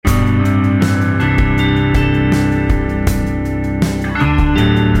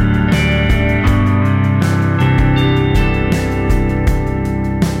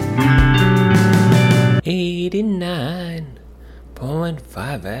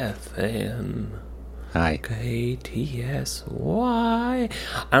FM. Hi. KTSY.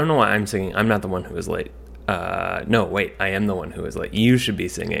 I don't know why I'm singing. I'm not the one who was late. No, wait. I am the one who was late. You should be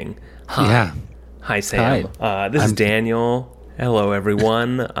singing. Hi. Yeah. Hi, Sam. This is Daniel. Hello,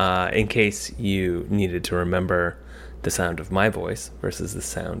 everyone. In case you needed to remember the sound of my voice versus the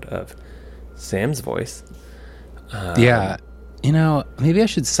sound of Sam's voice. Yeah. You know, maybe I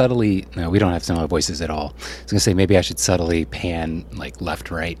should subtly... No, we don't have similar voices at all. I was going to say maybe I should subtly pan like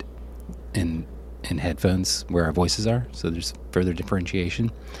left, right in headphones where our voices are, so there's further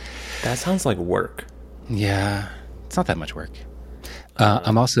differentiation. That sounds like work. Yeah. It's not that much work.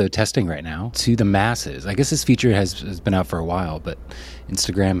 I'm also testing right now to the masses. I guess this feature has been out for a while, but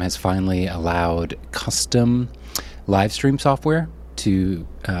Instagram has finally allowed custom live stream software to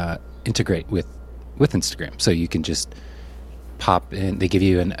integrate with Instagram. So you can just pop in. They give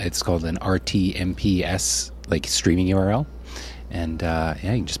you it's called an RTMPS like streaming URL, and you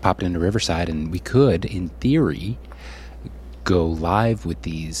can just pop it into Riverside, and we could, in theory, go live with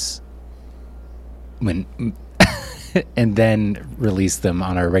these when. And then release them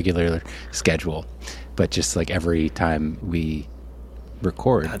on our regular schedule. But just like every time we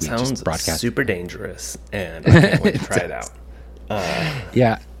record, that we sounds just broadcast. Super dangerous, and I can't wait to try it out.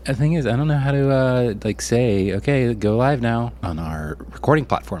 Yeah, the thing is, I don't know how to say, okay, go live now on our recording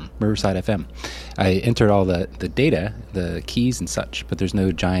platform, Riverside FM. I entered all the data, the keys and such, but there's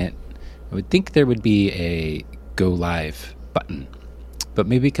no giant... I would think there would be a go live button. But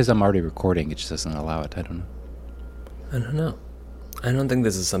maybe because I'm already recording, it just doesn't allow it. I don't know. I don't know. I don't think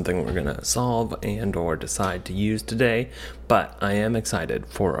this is something we're going to solve and or decide to use today, but I am excited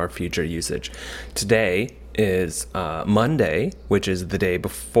for our future usage. Today is Monday, which is the day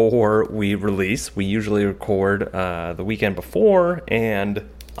before we release. We usually record the weekend before, and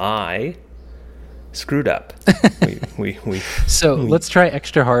I screwed up. Let's try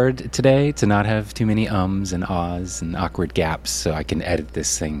extra hard today to not have too many ums and ahs and awkward gaps, so I can edit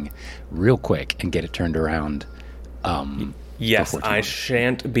this thing real quick and get it turned around. Yes, I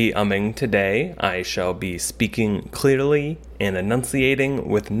shan't be umming today. I shall be speaking clearly and enunciating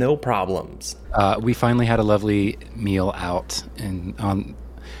with no problems. We finally had a lovely meal out and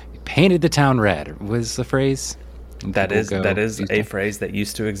painted the town red was the phrase. That is a phrase that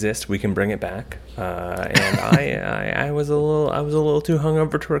used to exist. We can bring it back. And I was a little too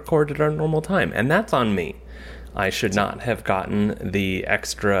hungover to record at our normal time, and that's on me. I should not have gotten the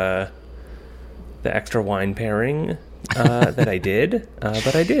extra wine pairing that I did,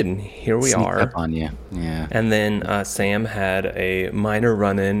 but I did. Here we Sneaked are. Up on you. Yeah. And then Sam had a minor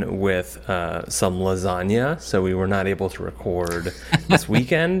run-in with some lasagna, so we were not able to record this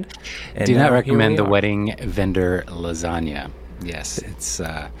weekend. And do not recommend the wedding vendor lasagna. Yes, it's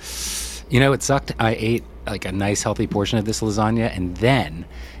it sucked. I ate like a nice healthy portion of this lasagna, and then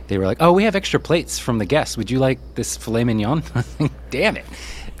they were like, "Oh, we have extra plates from the guests. Would you like this filet mignon?" Damn it.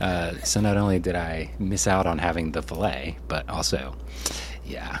 So not only did I miss out on having the filet, but also,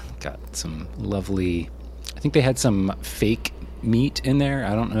 got some lovely... I think they had some fake meat in there.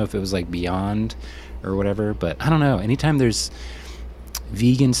 I don't know if it was like Beyond or whatever, but I don't know. Anytime there's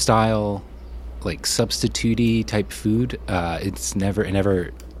vegan style, like substitute-y type food, I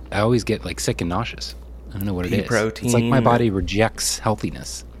always get like sick and nauseous. I don't know what it is. Protein. It's like my body rejects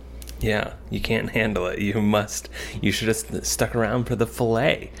healthiness. Yeah, you can't handle it. You should have stuck around for the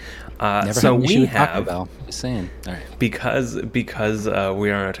filet. So we have, just saying. All right. because we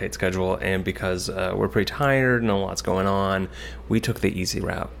are on a tight schedule, and because we're pretty tired and a lot's going on, we took the easy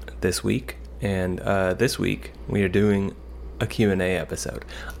route this week. And this week we are doing a Q&A episode.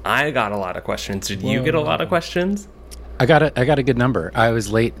 I got a lot of questions. Did you get a lot of questions? I got a good number. I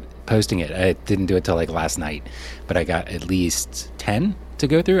was late posting it. I didn't do it till like last night, but I got at least 10 to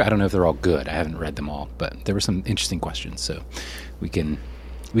go through. I don't know if they're all good. I haven't read them all, but there were some interesting questions, so we can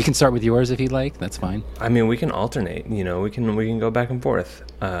start with yours if you'd like. That's fine. I mean, we can alternate. We can go back and forth.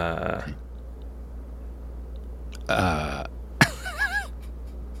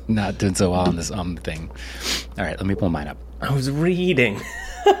 Not doing so well on this thing. All right, let me pull mine up. I was reading.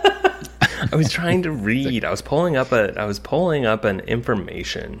 I was trying to read. I was pulling up an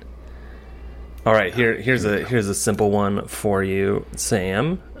information. All right, here's a simple one for you,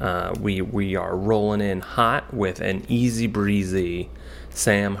 Sam. We are rolling in hot with an easy breezy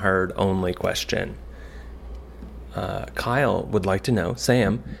Sam heard only question. Kyle would like to know,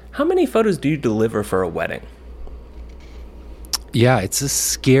 Sam, how many photos do you deliver for a wedding? Yeah, it's a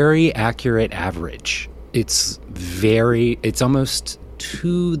scary accurate average. It's almost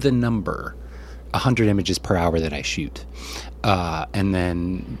to the number 100 images per hour that I shoot. And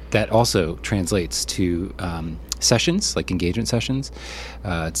then that also translates to sessions, like engagement sessions.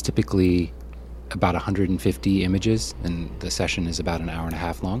 It's typically about 150 images, and the session is about an hour and a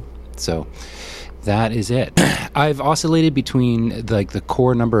half long. So that is it. I've oscillated between like the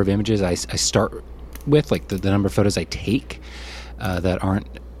core number of images I start with, like the number of photos I take that aren't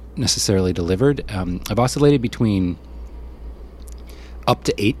necessarily delivered. I've oscillated between up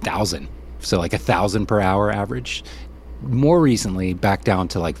to 8,000, so like 1,000 per hour average. More recently, back down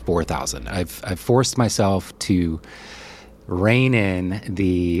to like 4,000. I've forced myself to rein in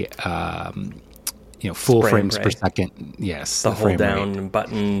the full frames per second. Yes, the hold down rate.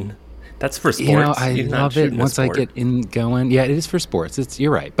 Button. That's for sports. I love it once I get in going. Yeah, it is for sports.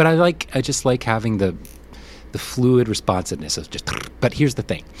 You're right, but I just like having the fluid responsiveness of just. But here's the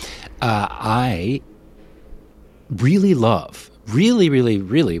thing, I really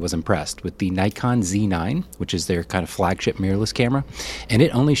was impressed with the Nikon Z9, which is their kind of flagship mirrorless camera, and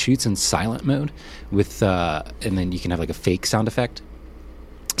it only shoots in silent mode with, and then you can have like a fake sound effect.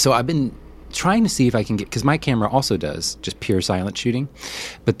 So I've been trying to see if I can get, because my camera also does just pure silent shooting,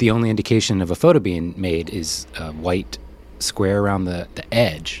 but the only indication of a photo being made is a white square around the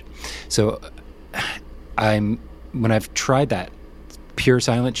edge. So when I've tried that pure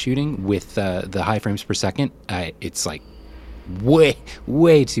silent shooting with the high frames per second, it's like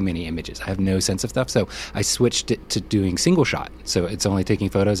way too many images. I have no sense of stuff, so I switched it to doing single shot, so it's only taking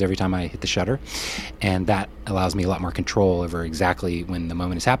photos every time I hit the shutter, and that allows me a lot more control over exactly when the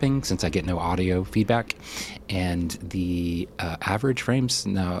moment is happening, since I get no audio feedback. And the average frames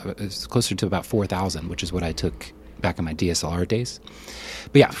now is closer to about 4,000, which is what I took back in my DSLR days.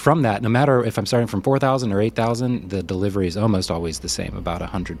 But yeah, from that, no matter if I'm starting from 4,000 or 8,000, the delivery is almost always the same, about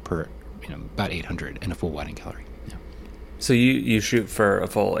 100 per, about 800 in a full wedding gallery. So you shoot for a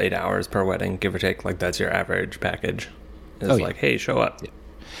full 8 hours per wedding, give or take? Like that's your average package? It's like, hey, show up. Yeah.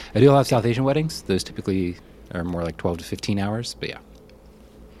 I do a lot of South Asian weddings. Those typically are more like 12 to 15 hours, but yeah.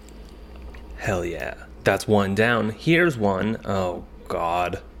 Hell yeah. That's one down. Here's one. Oh,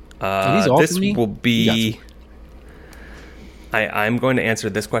 God. This will be... I'm going to answer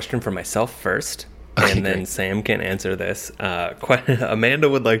this question for myself first, and then Sam can answer this. Amanda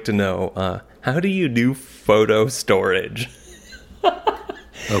would like to know, how do you do photo storage?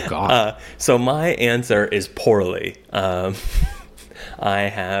 Oh, God. So my answer is poorly. I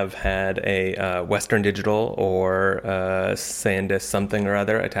have had a Western Digital or SanDisk something or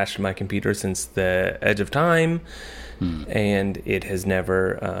other attached to my computer since the edge of time, and it has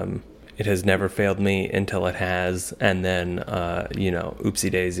never failed me until it has. And then, oopsie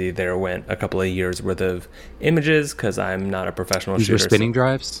daisy, there went a couple of years worth of images because I'm not a professional shooter. These were spinning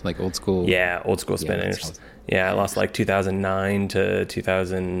drives, like old school? Yeah, old school spinners. Yeah, I lost like 2009 to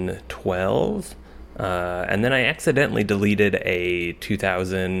 2012. And then I accidentally deleted a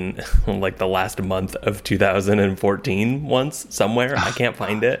 2000, like the last month of 2014 once somewhere. I can't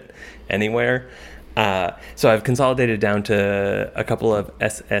find it anywhere. So I've consolidated down to a couple of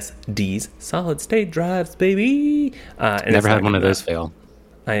SSDs, solid state drives, baby. And never had one of those fail.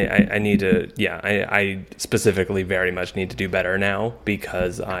 I need to, I specifically very much need to do better now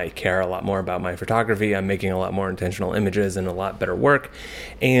because I care a lot more about my photography. I'm making a lot more intentional images and a lot better work.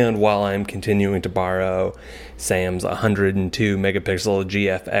 And while I'm continuing to borrow Sam's 102 megapixel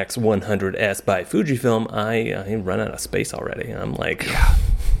GFX 100S by Fujifilm, I run out of space already. I'm like... Yeah.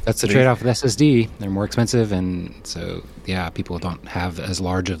 That's the trade-off with SSD. They're more expensive, and so, people don't have as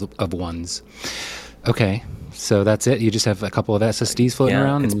large of ones. Okay, so that's it? You just have a couple of SSDs floating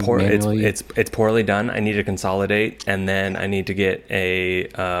around? It's poorly done. I need to consolidate, and then I need to get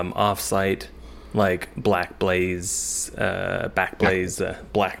a off-site, like Backblaze.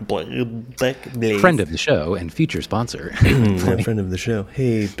 Friend of the show and future sponsor. Friend of the show.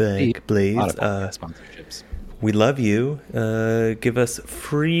 Hey, Backblaze. Sponsorships. We love you. Give us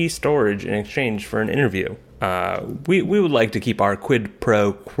free storage in exchange for an interview. We would like to keep our quid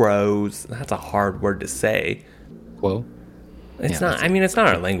pro quos. That's a hard word to say. Quo? It's not. I mean, it's not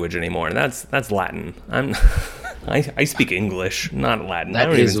our language anymore. That's Latin. I speak English, not Latin. I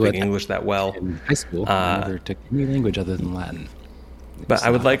don't even speak English that well. In high school, I never took any language other than Latin. But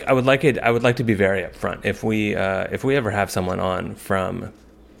I would like to be very upfront. If we ever have someone on from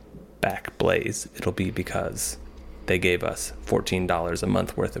Backblaze, it'll be because they gave us $14 a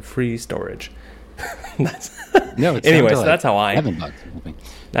month worth of free storage. Anyway, so that's how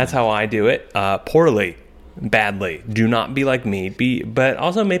I do it. Poorly, badly. Do not be like me. But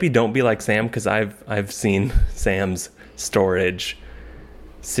also maybe don't be like Sam, because I've seen Sam's storage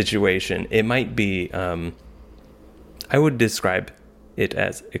situation. It might be. I would describe it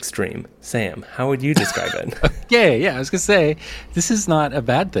as extreme. Sam, how would you describe it? Okay, I was gonna say this is not a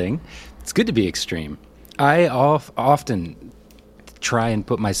bad thing. It's good to be extreme. I often try and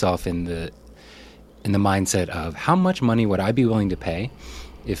put myself in the mindset of how much money would I be willing to pay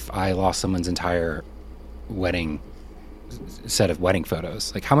if I lost someone's entire wedding set of wedding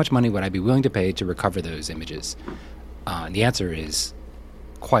photos. Like, how much money would I be willing to pay to recover those images? And the answer is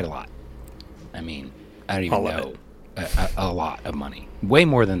quite a lot. I mean, I don't even know. A lot of money, way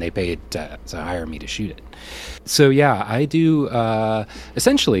more than they paid to hire me to shoot it. So yeah, I do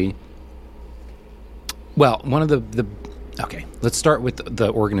essentially. Well, one of the okay, let's start with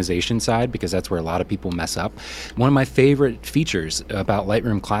the organization side, because that's where a lot of people mess up. One of my favorite features about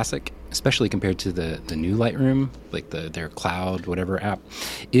Lightroom Classic, especially compared to the new Lightroom, like their cloud whatever app,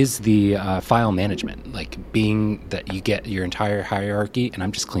 is the file management. Like, being that you get your entire hierarchy, and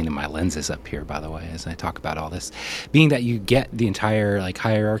I'm just cleaning my lenses up here, by the way, as I talk about all this, being that you get the entire like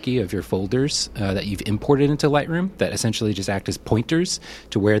hierarchy of your folders that you've imported into Lightroom, that essentially just act as pointers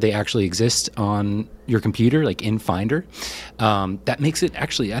to where they actually exist on your computer, like in Finder. That makes it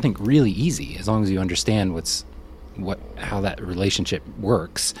actually, I think, really easy, as long as you understand how that relationship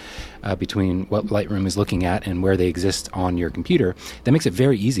works between what Lightroom is looking at and where they exist on your computer. That makes it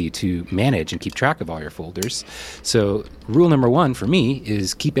very easy to manage and keep track of all your folders. So rule number one for me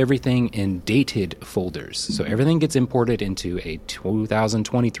is keep everything in dated folders. So everything gets imported into a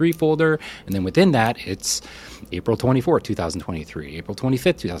 2023 folder, and then within that it's April 24th, 2023, April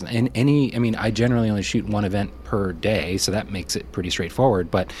 25th, 2000, and I generally only shoot one event per day, so that makes it pretty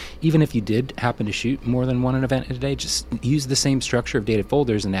straightforward. But even if you did happen to shoot more than one event in a day, just use the same structure of dated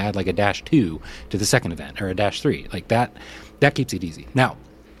folders and add like a -2 to the second event, or a -3, like that keeps it easy. Now,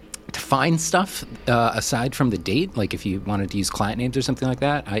 to find stuff aside from the date, like if you wanted to use client names or something like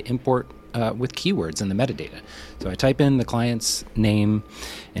that, I import with keywords in the metadata. So I type in the client's name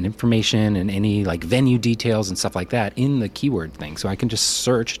and information and any like venue details and stuff like that in the keyword thing. So I can just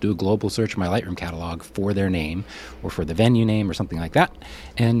do a global search in my Lightroom catalog for their name or for the venue name or something like that,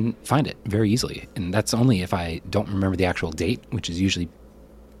 and find it very easily. And that's only if I don't remember the actual date, which is usually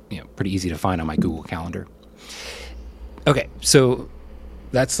pretty easy to find on my Google Calendar. Okay, so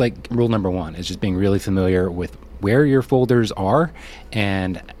that's like rule number one, is just being really familiar with where your folders are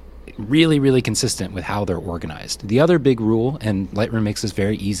and really, really consistent with how they're organized. The other big rule, and Lightroom makes this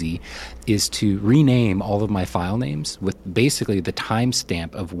very easy, is to rename all of my file names with basically the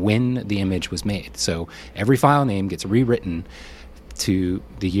timestamp of when the image was made. So every file name gets rewritten to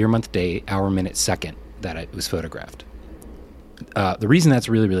the year, month, day, hour, minute, second that it was photographed. The reason that's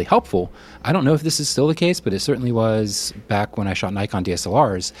really, really helpful, I don't know if this is still the case, but it certainly was back when I shot Nikon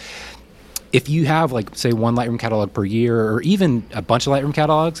DSLRs. If you have, like, say, one Lightroom catalog per year, or even a bunch of Lightroom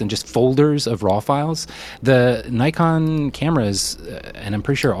catalogs and just folders of RAW files, the Nikon cameras, and I'm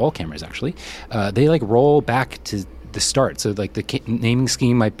pretty sure all cameras actually, they like roll back to the start. So like the naming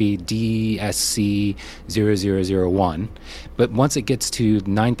scheme might be DSC0001, but once it gets to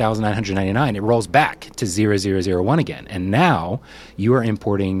 9,999, it rolls back to 0001 again. And now you are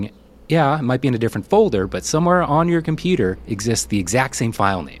importing, it might be in a different folder, but somewhere on your computer exists the exact same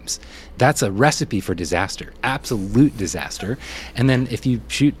file names. That's a recipe for disaster, absolute disaster. And then if you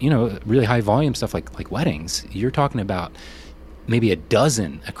shoot, really high volume stuff like weddings, you're talking about maybe a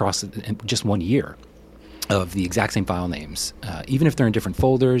dozen across just 1 year of the exact same file names. Even if they're in different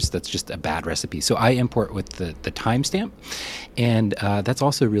folders, that's just a bad recipe. So I import with the timestamp, and that's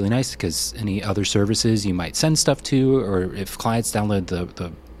also really nice because any other services you might send stuff to, or if clients download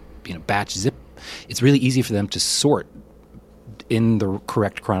the batch zip, it's really easy for them to sort in the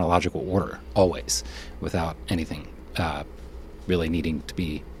correct chronological order always, without anything really needing to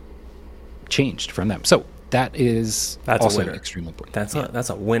be changed from them. So that's also a winner. Extremely important. That's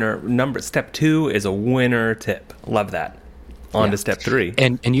a winner. Step 2 is a winner tip. Love that. On to step 3.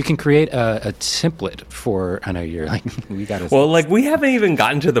 And you can create a template for, I know you're like, we got to. Well, like, we haven't even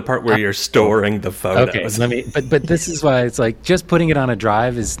gotten to the part where you're storing the photos. Okay, but this is why it's like, just putting it on a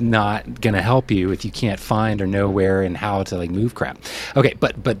drive is not going to help you if you can't find or know where and how to like move crap. Okay,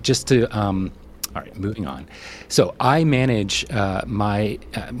 but just to, all right, moving on. So I manage one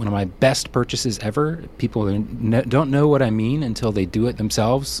of my best purchases ever. People don't know what I mean until they do it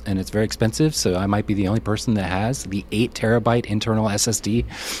themselves, and it's very expensive. So I might be the only person that has the 8 terabyte internal SSD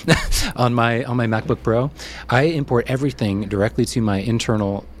on my MacBook Pro. I import everything directly to my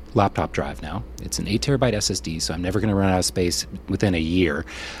internal laptop drive now. It's an 8 terabyte SSD, so I'm never going to run out of space within a year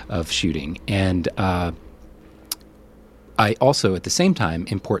of shooting. And I also, at the same time,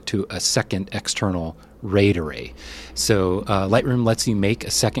 import to a second external RAID array. So Lightroom lets you make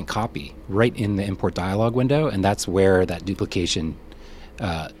a second copy right in the import dialog window, and that's where that duplication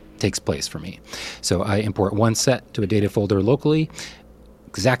takes place for me. So I import one set to a data folder locally,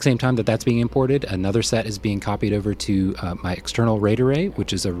 exact same time that that's being imported, another set is being copied over to my external RAID array,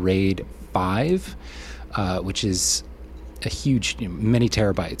 which is a RAID 5, which is a huge, many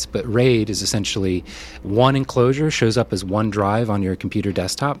terabytes. But RAID is essentially one enclosure, shows up as one drive on your computer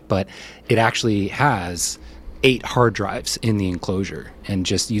desktop, but it actually has 8 hard drives in the enclosure. And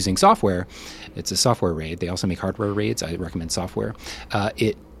just using software, it's a software RAID. They also make hardware RAIDs. I recommend software.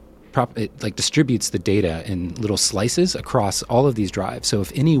 It like distributes the data in little slices across all of these drives. So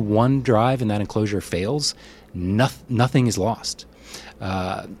if any one drive in that enclosure fails, nothing is lost.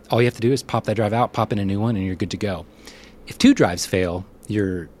 All you have to do is pop that drive out, pop in a new one, and you're good to go. If 2 drives fail,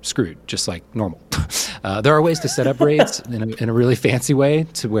 you're screwed, just like normal. There are ways to set up RAIDs in a really fancy way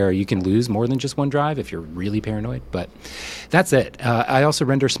to where you can lose more than just one drive if you're really paranoid, but that's it. I also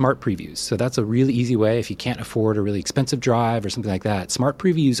render smart previews, so that's a really easy way if you can't afford a really expensive drive or something like that. Smart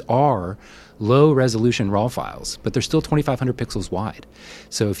previews are low-resolution RAW files, but they're still 2,500 pixels wide.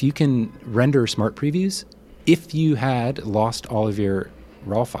 So if you can render smart previews, if you had lost all of your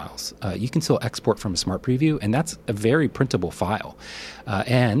RAW files, you can still export from a smart preview, and that's a very printable file.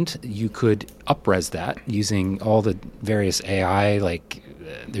 And you could upres that using all the various AI, like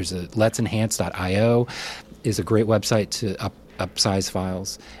there's a let'senhance.io is a great website to upsize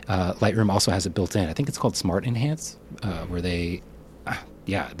files. Lightroom also has it built in. I think it's called Smart Enhance, where they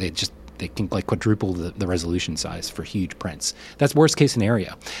can like quadruple the resolution size for huge prints. That's worst case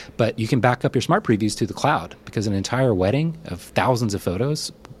scenario. But you can back up your smart previews to the cloud because an entire wedding of thousands of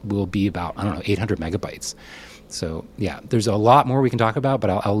photos will be about, 800 megabytes. So yeah, there's a lot more we can talk about, but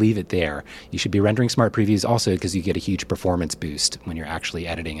I'll leave it there. You should be rendering smart previews also because you get a huge performance boost when you're actually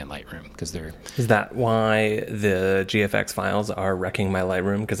editing in Lightroom because they're... Is that why the GFX files are wrecking my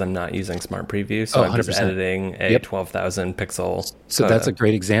Lightroom? Because I'm not using smart preview, so I'm just editing a 12,000 pixel. So that's a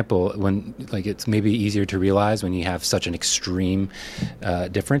great example when it's maybe easier to realize when you have such an extreme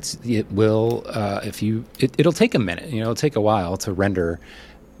difference. It will, it'll take a minute, it'll take a while to render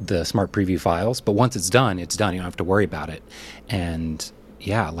the smart preview files, but once it's done, it's done. You don't have to worry about it. And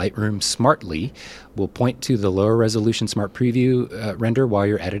yeah, Lightroom smartly will point to the lower resolution smart preview render while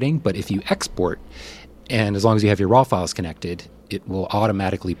you're editing. But if you export, and as long as you have your RAW files connected, it will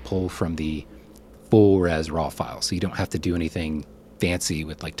automatically pull from the full res RAW file. So you don't have to do anything fancy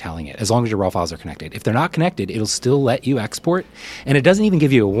with telling it, as long as your RAW files are connected. If they're not connected, it'll still let you export, and it doesn't even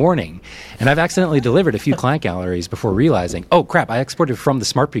give you a warning. And I've accidentally delivered a few client galleries before realizing, oh crap, I exported from the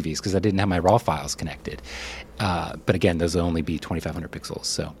smart previews because I didn't have my RAW files connected. But again, those will only be 2,500 pixels.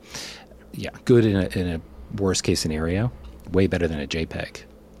 So yeah, good in a worst case scenario, way better than a JPEG.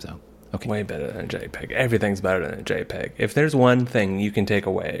 So okay. Way better than a JPEG. Everything's better than a JPEG. If there's one thing you can take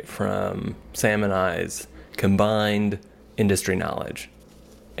away from Sam and I's combined industry knowledge,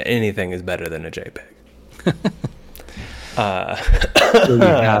 anything is better than a JPEG. So you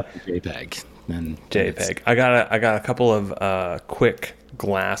have a JPEG. Then JPEG. I got a couple of quick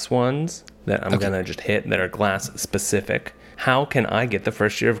glass ones that I'm gonna just hit that are glass specific. How can I get the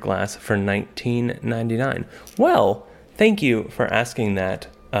first year of glass for $19.99? Well, thank you for asking that,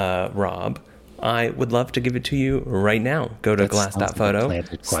 Rob. I would love to give it to you right now. Go to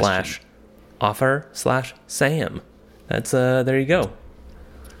glass.photo/offer/Sam. That's there you go.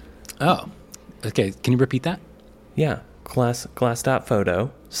 Oh, okay. Can you repeat that? Yeah,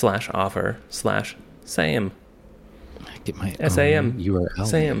 glass.photo/offer/Sam. Get my SAM URL.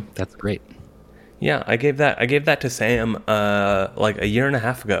 Sam. That's great. Yeah, I gave that to Sam like a year and a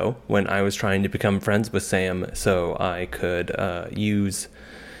half ago when I was trying to become friends with Sam, so I could get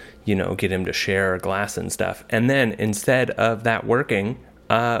him to share glass and stuff. And then instead of that working,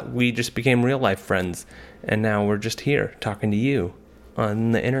 we just became real life friends. And now we're just here talking to you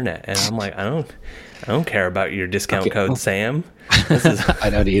on the internet. And I'm like, I don't care about your discount code, Sam. I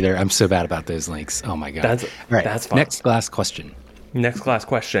don't either. I'm so bad about those links. Oh my God. All right. That's fine. Next glass question.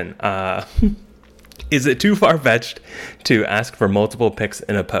 Is it too far-fetched to ask for multiple pics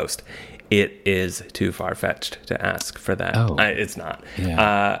in a post? It is too far-fetched to ask for that. Oh. It's not.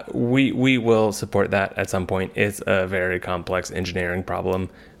 Yeah. We will support that at some point. It's a very complex engineering problem.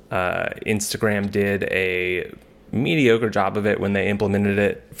 Instagram did a mediocre job of it when they implemented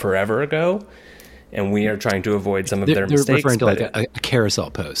it forever ago, and we are trying to avoid some of their mistakes. They're referring to a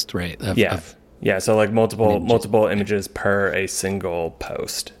carousel post, right? Yeah. So like multiple images per a single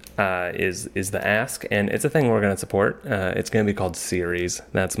post is the ask, and it's a thing we're going to support. It's going to be called Series.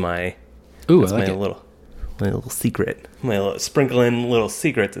 That's my little secret. My little sprinkle in little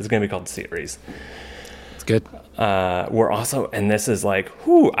secrets is going to be called Series. It's good. We're also, and this is like,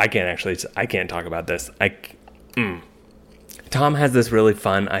 I can't talk about this. Tom has this really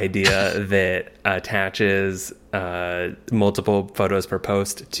fun idea that attaches multiple photos per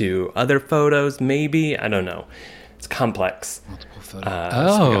post to other photos. Maybe, I don't know. It's complex. Multiple photos.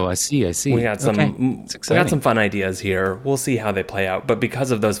 I see. We got some fun ideas here. We'll see how they play out. But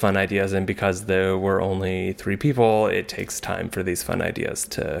because of those fun ideas, and because there were only 3 people, it takes time for these fun ideas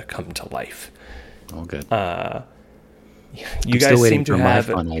to come to life. All good. You guys seem to have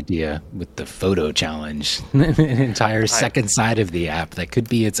my fun idea with the photo challenge, an entire second side of the app that could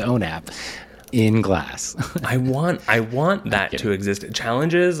be its own app in Glass. I want that to exist.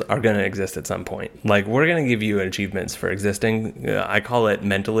 Challenges are going to exist at some point. Like, we're going to give you achievements for existing. I call it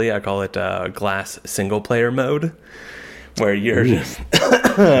Glass single player mode, where you're just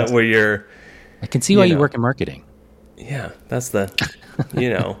where you're. I can see why you work in marketing. Yeah, that's the.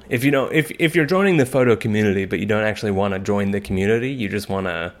 If you're joining the photo community, but you don't actually want to join the community, you just want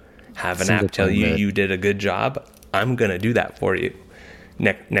to have an app tell you did a good job, I'm going to do that for you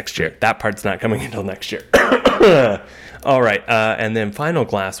next year. That part's not coming until next year. All right. And then final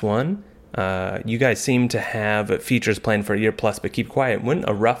Glass one. You guys seem to have features planned for a year plus, but keep quiet. Wouldn't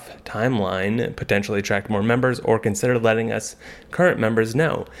a rough timeline potentially attract more members, or consider letting us current members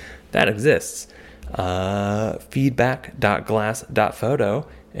know that exists? Feedback.glass.photo,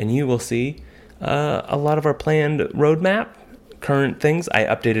 and you will see a lot of our planned roadmap, current things. I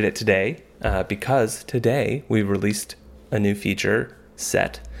updated it today because today we released a new feature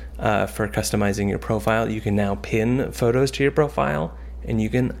set for customizing your profile. You can now pin photos to your profile, and you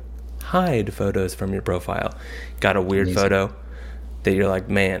can hide photos from your profile. Got a weird photo that you're like,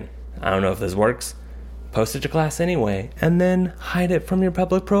 man, I don't know if this works. Post it to Glass anyway, and then hide it from your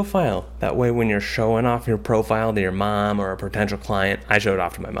public profile. That way, when you're showing off your profile to your mom or a potential client, I show it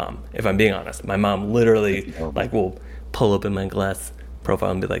off to my mom. If I'm being honest, my mom literally will pull up in my Glass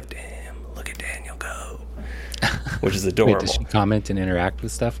profile and be like, "Damn, look at Daniel go," which is adorable. Wait, does she comment and interact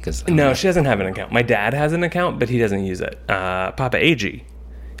with stuff? No, she doesn't have an account. My dad has an account, but he doesn't use it. Papa AG,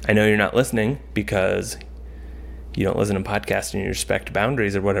 I know you're not listening because you don't listen to podcasts and you respect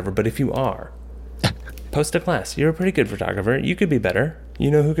boundaries or whatever. But if you are, post to Glass. You're a pretty good photographer. You could be better.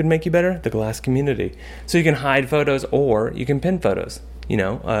 You know who could make you better? The Glass community. So you can hide photos or you can pin photos.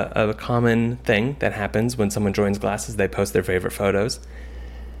 A common thing that happens when someone joins Glass is they post their favorite photos.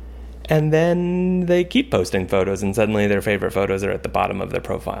 And then they keep posting photos, and suddenly their favorite photos are at the bottom of their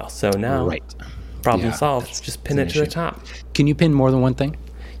profile. So now, problem solved. Just pin it to the top. Can you pin more than one thing?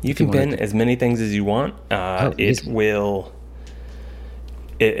 You can pin as many things as you want.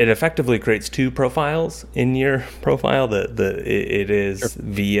 It effectively creates 2 profiles in your profile. It is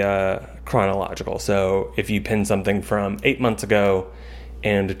via chronological. So if you pin something from 8 months ago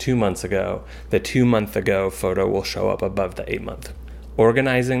and 2 months ago, the 2 month ago photo will show up above the 8 month.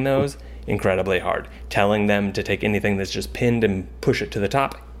 Organizing those, incredibly hard. Telling them to take anything that's just pinned and push it to the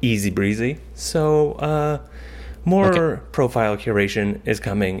top, easy breezy. So more profile curation is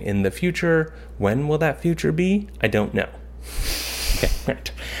coming in the future. When will that future be? I don't know.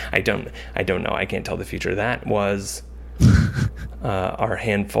 I don't know. I can't tell the future. That was our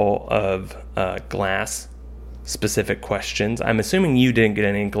handful of Glass specific questions. I'm assuming you didn't get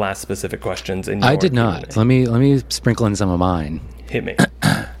any Glass specific questions in your I did not. Let me sprinkle in some of mine. Hit me.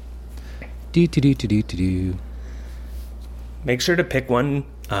 Do. Make sure to pick one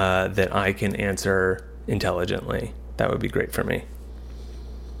that I can answer intelligently. That would be great for me.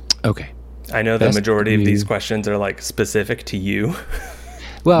 Okay. I know the majority of these questions are like specific to you.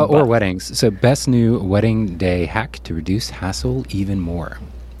 Well, or weddings. So best new wedding day hack to reduce hassle even more.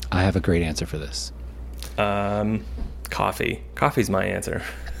 I have a great answer for this. Coffee. Coffee's my answer.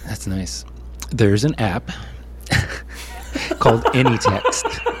 That's nice. There's an app called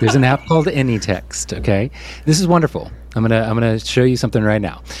AnyText. There's an app called AnyText, okay? This is wonderful. I'm gonna show you something right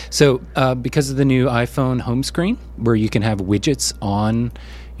now. So because of the new iPhone home screen, where you can have widgets on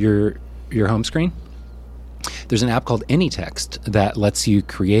your home screen, there's an app called AnyText that lets you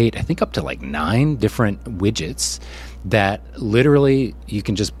create, I think, up to like 9 different widgets that literally you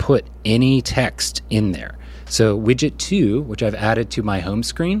can just put any text in there. So widget 2, which I've added to my home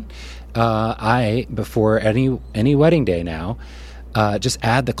screen, before any wedding day now, just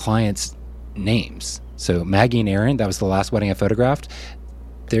add the client's names. So Maggie and Aaron, that was the last wedding I photographed.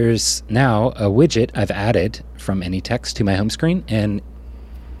 There's now a widget I've added from AnyText to my home screen, and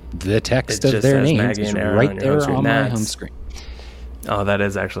the text of their names is right there on my home screen. Oh, that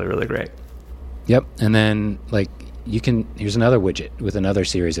is actually really great. Yep. And then here's another widget with another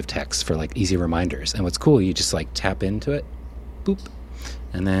series of texts for like easy reminders. And what's cool, you just like tap into it, boop,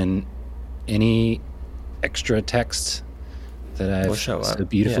 and then any extra text that I've will show up. so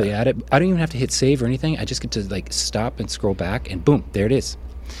beautifully added. I don't even have to hit save or anything. I just get to like stop and scroll back, and boom, there it is.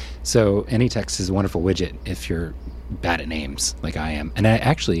 So AnyText is a wonderful widget if you're bad at names like I am. And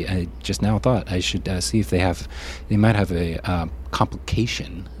I just now thought I should see if they might have a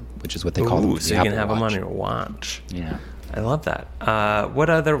complication, which is what they call them. So you can have them on your watch. Yeah. I love that. What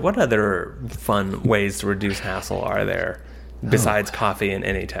other fun ways to reduce hassle are there besides coffee and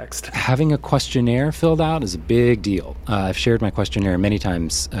AnyText? Having a questionnaire filled out is a big deal. I've shared my questionnaire many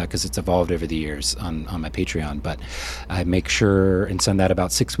times because it's evolved over the years on my Patreon, but I make sure and send that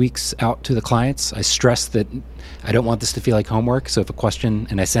about 6 weeks out to the clients. I stress that I don't want this to feel like homework, so if a question,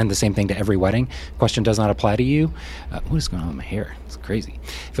 and I send the same thing to every wedding, question does not apply to you. What is going on with my hair? It's crazy.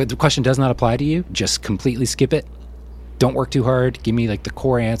 If the question does not apply to you, just completely skip it. Don't work too hard. Give me like the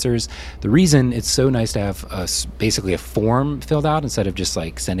core answers. The reason it's so nice to have basically a form filled out instead of just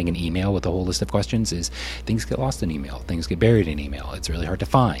like sending an email with a whole list of questions is things get lost in email. Things get buried in email. It's really hard to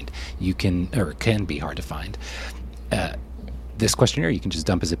find. It can be hard to find. This questionnaire you can just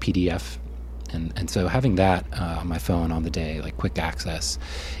dump as a PDF. And so having that on my phone on the day, like quick access,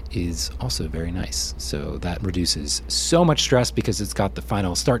 is also very nice. So that reduces so much stress because it's got the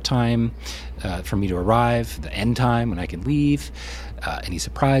final start time for me to arrive, the end time when I can leave, any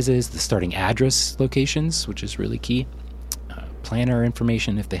surprises, the starting address locations, which is really key, planner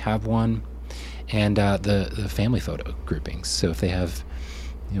information if they have one, and the family photo groupings. So if they have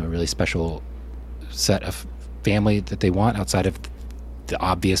a really special set of family that they want outside of the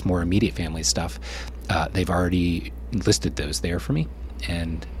obvious, more immediate family stuff, they've already listed those there for me.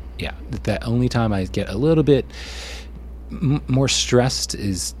 And yeah, the only time I get a little bit more stressed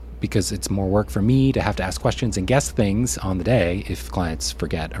is because it's more work for me to have to ask questions and guess things on the day if clients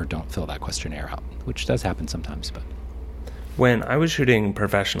forget or don't fill that questionnaire out, which does happen sometimes. But when I was shooting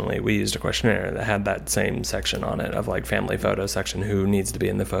professionally, we used a questionnaire that had that same section on it of like family photo section, who needs to be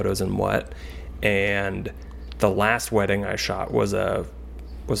in the photos and what. And the last wedding I shot was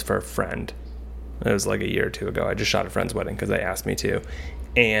for a friend. It was like a year or two ago. I just shot a friend's wedding because they asked me to.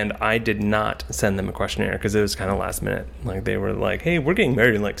 And I did not send them a questionnaire because it was kind of last minute. Like they were like, hey, we're getting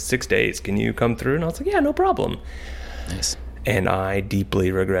married in like 6 days. Can you come through? And I was like, yeah, no problem. Nice. And I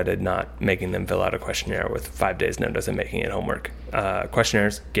deeply regretted not making them fill out a questionnaire with 5 days notice and making it homework.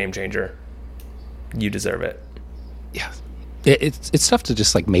 Questionnaires, game changer. You deserve it. Yeah. It's tough to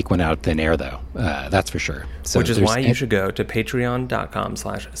just like make one out of thin air though. That's for sure. So which is why you should go to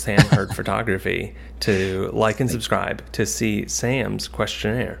patreon.com/SamHurdPhotography to like and subscribe to see Sam's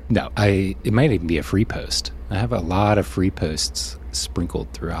questionnaire. No, it might even be a free post. I have a lot of free posts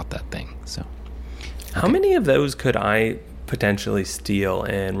sprinkled throughout that thing. So how many of those could I potentially steal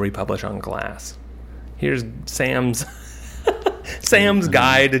and republish on Glass? Here's Sam's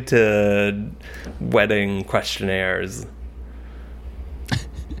guide to wedding questionnaires.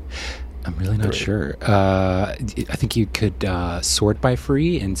 I'm really not sure. I think you could sort by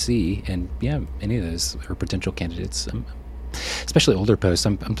free and see, and yeah, any of those are potential candidates. Especially older posts,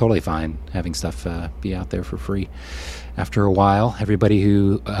 I'm totally fine having stuff be out there for free. After a while, everybody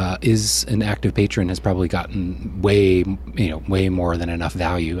who is an active patron has probably gotten way more than enough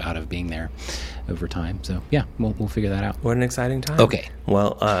value out of being there over time. So yeah, we'll figure that out. What an exciting time! Okay,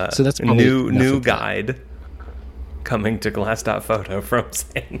 well, so that's new guide. Coming to Glass.photo from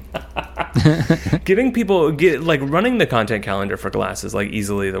Sam. Giving people running the content calendar for Glass is like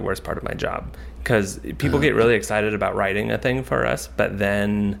easily the worst part of my job, because people get really excited about writing a thing for us, but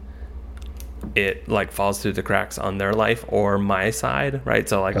then it like falls through the cracks on their life or my side, right?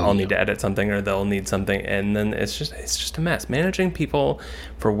 So like I'll need to edit something or they'll need something, and then it's just a mess. Managing people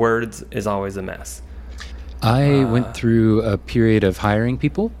for words is always a mess. I went through a period of hiring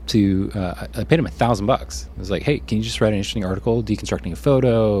people to, I paid them $1,000. I was like, hey, can you just write an interesting article, deconstructing a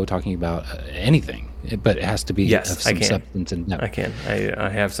photo, talking about anything? But it has to be of some substance. And no. I can. I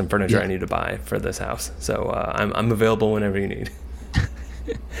have some furniture I need to buy for this house. So I'm available whenever you need.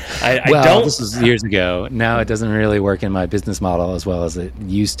 This was years ago. Now it doesn't really work in my business model as well as it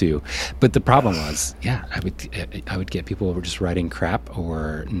used to. But the problem was, I would get people who were just writing crap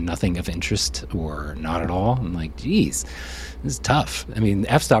or nothing of interest or not at all. I'm like, geez, this is tough. I mean,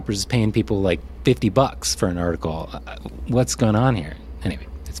 F-Stoppers is paying people like $50 for an article. What's going on here? Anyway,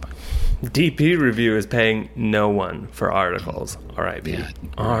 it's fine. DP Review is paying no one for articles. R.I.P. Yeah.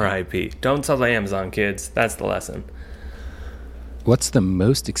 R.I.P. Don't sell to Amazon, kids. That's the lesson. What's the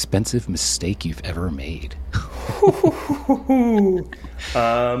most expensive mistake you've ever made?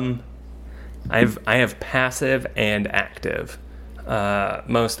 I have passive and active.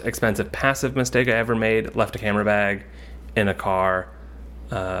 Most expensive passive mistake I ever made: left a camera bag in a car.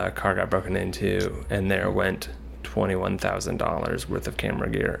 Car got broken into, and there went $21,000 worth of camera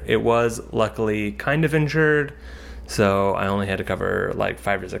gear. It was luckily kind of insured, so I only had to cover like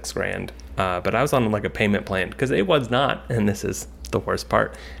 $5 or $6 grand. But I was on like a payment plan because it was not, and this is the worst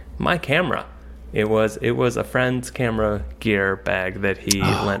part, my camera. It was a friend's camera gear bag that he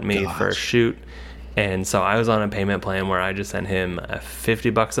lent me for a shoot. And so I was on a payment plan where I just sent him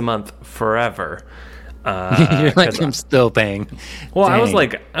 $50 a month forever. You're like, I'm still paying. Well,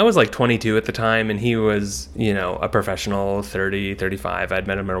 Dang. I was like 22 at the time, and he was, a professional, 30, 35. I'd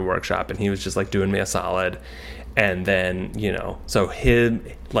met him at a workshop, and he was just like doing me a solid. And then, so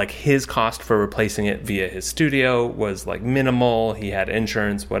his cost for replacing it via his studio was like minimal. He had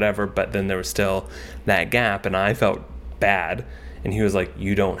insurance, whatever, but then there was still that gap, and I felt bad. And he was like,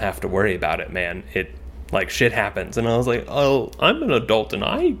 you don't have to worry about it, man. It, like, shit happens. And I was like, oh, I'm an adult, and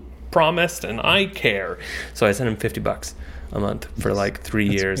I promised, and I care. So I sent him $50 a month for like 3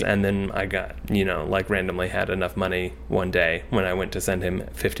 years. Great. And then I got, randomly had enough money one day when I went to send him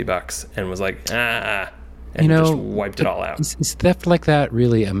 $50 and was like, and just wiped it all out. Is theft like that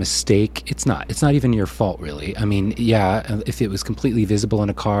really a mistake? It's not. It's not even your fault, really. I mean, yeah, if it was completely visible in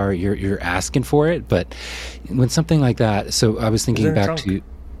a car, you're asking for it. But when something like that, so I was thinking back to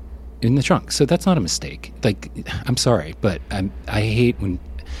in the trunk. So that's not a mistake. Like, I'm sorry, but I hate when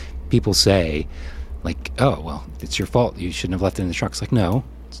people say, like, oh, well, it's your fault. You shouldn't have left it in the trunk. It's like, no.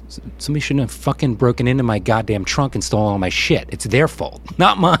 Somebody shouldn't have fucking broken into my goddamn trunk and stolen all my shit. It's their fault,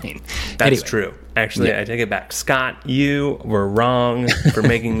 not mine. That's true. Actually, yeah. I take it back. Scott, you were wrong for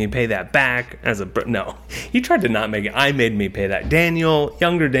making me pay that back no. You tried to not make it. I made me pay that. Daniel,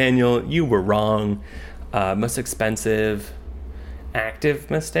 younger Daniel, you were wrong. Most expensive active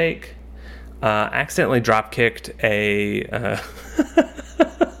mistake. Accidentally drop kicked a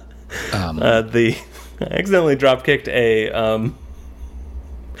accidentally drop kicked a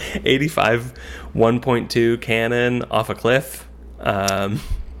 85 1.2 Canon off a cliff.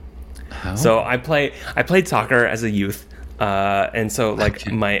 How? So I played soccer as a youth, and so like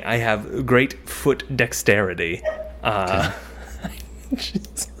I have great foot dexterity.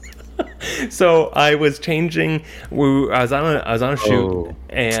 So I was changing. I was on a shoot,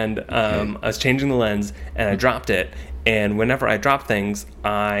 and I was changing the lens, and I dropped it. And whenever I drop things,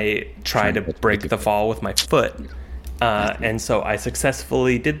 I try to break the fall with my foot. And so I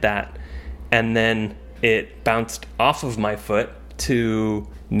successfully did that, and then it bounced off of my foot to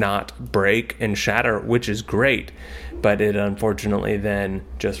not break and shatter, which is great, but it unfortunately then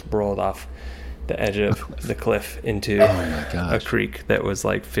just rolled off the edge of the cliff into a creek that was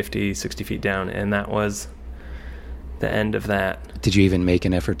like 50, 60 feet down, and that was the end of that. Did you even make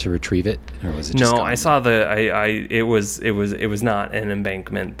an effort to retrieve it, or was it just I saw it was not an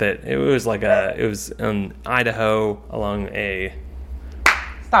embankment. That it was in Idaho along a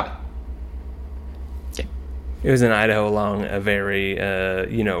stop it. It was in Idaho along a very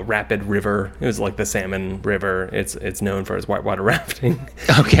rapid river. It was like the Salmon River. It's known for its whitewater rafting.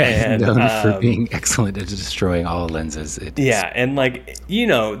 Okay, and, known for being excellent at destroying all lenses. And like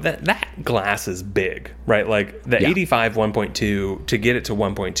that glass is big, right? Like the 85 1.2 to get it to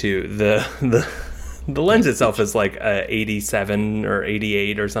 1.2, the lens itself is like a 87 or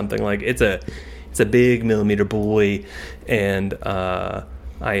 88 or something. Like it's a big millimeter boy, and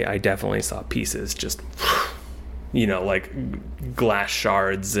I definitely saw pieces just. Like glass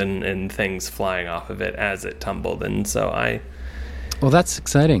shards and things flying off of it as it tumbled. And so well, that's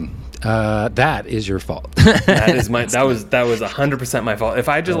exciting. That is your fault. That was 100% my fault. If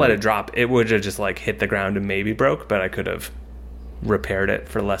I just let it drop, it would have just like hit the ground and maybe broke, but I could have repaired it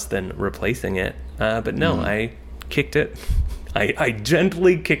for less than replacing it. But no, I kicked it. I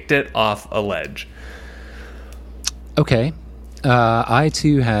gently kicked it off a ledge. Okay. I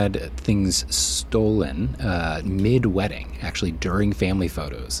too had things stolen mid-wedding, actually during family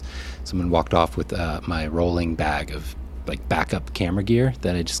photos. Someone walked off with my rolling bag of like backup camera gear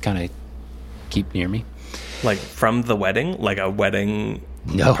that I just kind of keep near me. Like from the wedding? Like a wedding?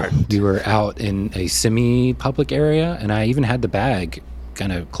 No, we were out in a semi-public area, and I even had the bag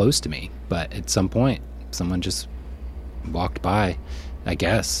kind of close to me. But at some point, someone just walked by, I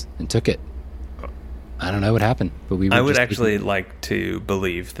guess, and took it. I don't know what happened, but I would actually like to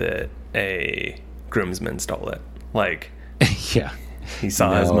believe that a groomsman stole it. Like, yeah, he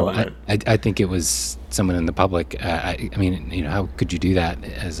saw his moment. I think it was someone in the public. I mean, how could you do that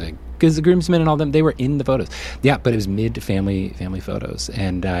because the groomsmen and all them, they were in the photos. Yeah, but it was mid-family photos,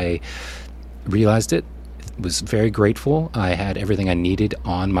 and I realized it. Was very grateful. I had everything I needed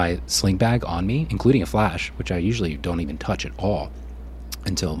on my sling bag on me, including a flash, which I usually don't even touch at all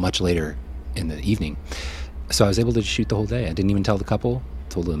until much later in the evening. So I was able to shoot the whole day. I didn't even tell the couple.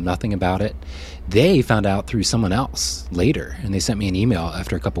 told them nothing about it. They found out through someone else later, and they sent me an email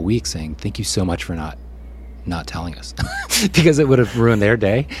after a couple weeks saying, thank you so much for not telling us, because it would have ruined their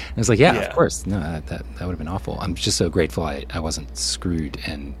day. And I was like, yeah, of course. No, that would have been awful. I'm just so grateful I wasn't screwed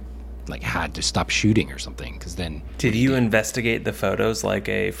and like had to stop shooting or something, because then... Did you investigate the photos like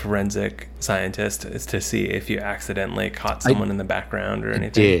a forensic scientist to see if you accidentally caught someone in the background or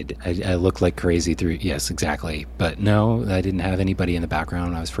anything? I did. I looked like crazy through... Yes, exactly. But no, I didn't have anybody in the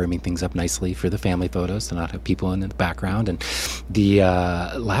background. I was framing things up nicely for the family photos to not have people in the background. And the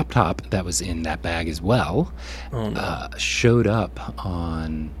laptop that was in that bag as well showed up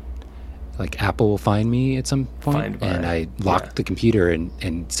on... like Apple will find me at some point, and I locked the computer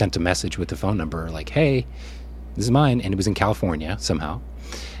and sent a message with the phone number like, hey, this is mine. And it was in California somehow.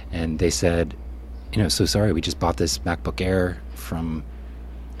 And they said, so sorry, we just bought this MacBook Air from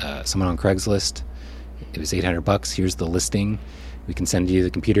someone on Craigslist. It was $800. Here's the listing. We can send you the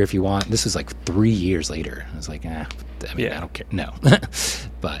computer if you want. This was like 3 years later. I was like, I don't care. No.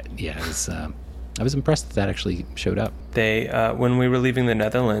 But yeah, it was... I was impressed that actually showed up. They, when we were leaving the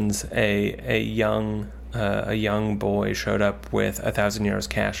Netherlands, a young boy showed up with 1,000 euros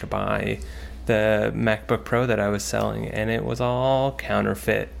cash to buy the MacBook Pro that I was selling, and it was all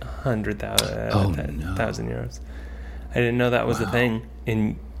counterfeit, 1,000 euros. I didn't know that was a thing.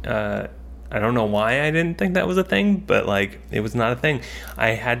 I don't know why I didn't think that was a thing, but like it was not a thing.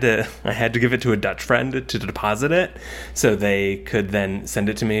 I had to give it to a Dutch friend to deposit it, so they could then send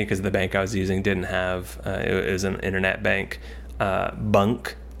it to me, because the bank I was using didn't have. It was an internet bank,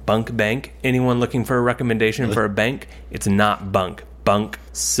 Bunk Bank. Anyone looking for a recommendation for a bank? It's not Bunk. Bunk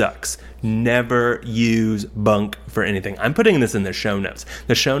sucks. Never use Bunk for anything. I'm putting this in the show notes.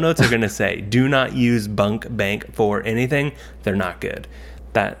 The show notes are going to say, do not use Bunk Bank for anything. They're not good.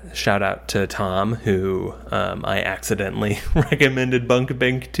 That shout out to Tom, who I accidentally recommended Bunk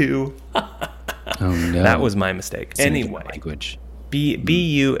Bank to. Oh no, that was my mistake. It's anyway, language.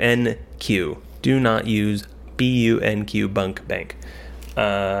 BUNQ. Do not use BUNQ Bunk Bank.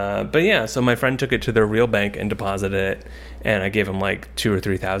 But yeah, so my friend took it to their real bank and deposited it, and I gave him like 2,000 or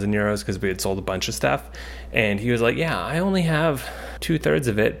 3,000 euros because we had sold a bunch of stuff, and he was like, "Yeah, I only have 2/3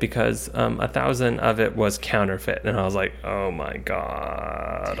 of it because 1,000 of it was counterfeit." And I was like, "Oh my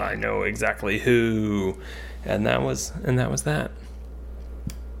god, I know exactly who," and that was that.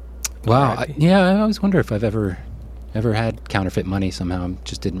 Wow, I always wonder if I've ever had counterfeit money somehow. I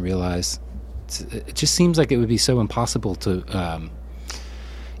just didn't realize. It just seems like it would be so impossible to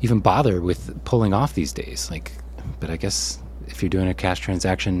even bother with pulling off these days. But I guess if you're doing a cash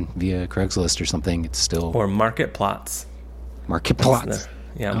transaction via Craigslist or something, it's still... Or Marketplaats. Marketplaats.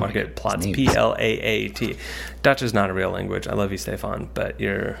 Yeah, Marketplaats. Plaat. Dutch is not a real language. I love you, Stefan, but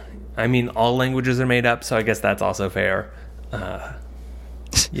all languages are made up, so I guess that's also fair.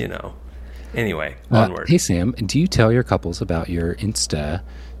 Anyway, onward. Hey, Sam, do you tell your couples about your Insta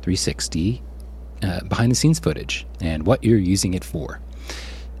 360 behind-the-scenes footage and what you're using it for?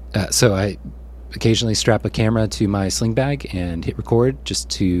 So I occasionally strap a camera to my sling bag and hit record just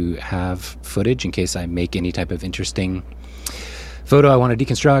to have footage in case I make any type of interesting photo I want to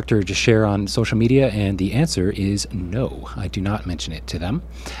deconstruct or just share on social media, and the answer is no. I do not mention it to them.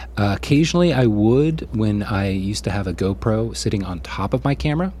 Occasionally I would when I used to have a GoPro sitting on top of my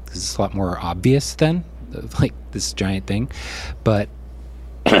camera, because it's a lot more obvious then, like this giant thing. But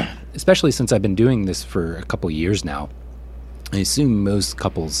especially since I've been doing this for a couple years now, I assume most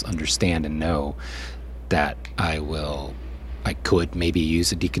couples understand and know that I could maybe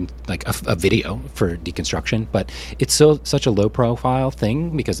use a video for deconstruction, but it's such a low profile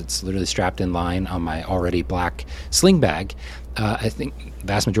thing because it's literally strapped in line on my already black sling bag. I think the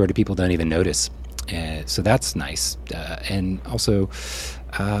vast majority of people don't even notice. So that's nice. And also,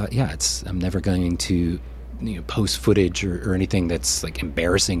 I'm never going to post footage or anything that's like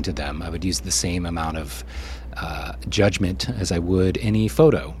embarrassing to them. I would use the same amount of judgment as I would any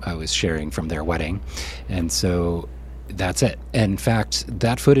photo I was sharing from their wedding. And so that's it. In fact,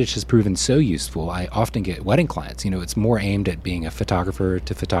 that footage has proven so useful. I often get wedding clients. It's more aimed at being a photographer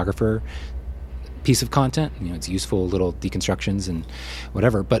to photographer piece of content. It's useful little deconstructions and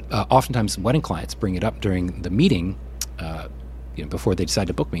whatever. But oftentimes wedding clients bring it up during the meeting, before they decide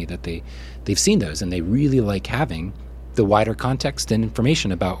to book me, that they've seen those and they really like having the wider context and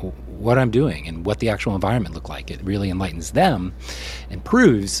information about what I'm doing and what the actual environment looked like. It really enlightens them and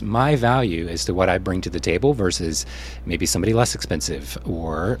proves my value as to what I bring to the table versus maybe somebody less expensive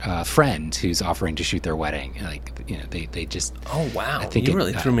or a friend who's offering to shoot their wedding. They just... Oh, wow. I think you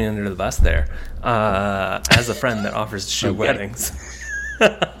really threw me under the bus there. As a friend that offers to shoot weddings.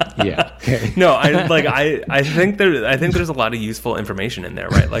 Yeah. Okay. No, I think there's a lot of useful information in there,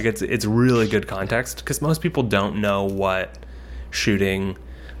 right? Like it's really good context because most people don't know what shooting,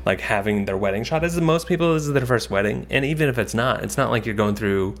 like having their wedding shot is. Most people, this is their first wedding, and even if it's not like you're going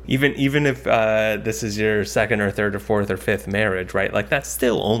through, even if this is your second or third or fourth or fifth marriage, right? Like that's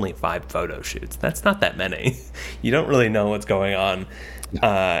still only 5 photo shoots. That's not that many. You don't really know what's going on.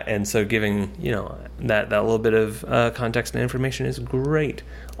 And so giving, that little bit of context and information is great.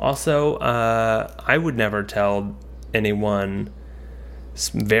 Also, I would never tell anyone,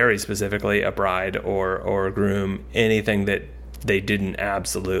 very specifically a bride or a groom, anything that they didn't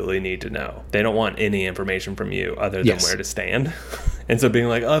absolutely need to know. They don't want any information from you other than where to stand. And so being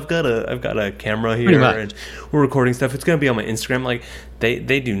like, oh, I've got a camera here and we're recording stuff. It's going to be on my Instagram. Like they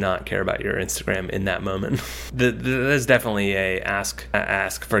do not care about your Instagram in that moment. There's definitely a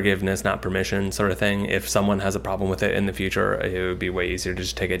ask forgiveness, not permission sort of thing. If someone has a problem with it in the future, it would be way easier to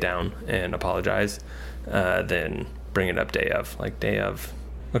just take it down and apologize than bring it up day of.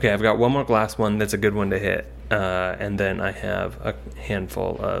 Okay, I've got one more glass one that's a good one to hit. And then I have a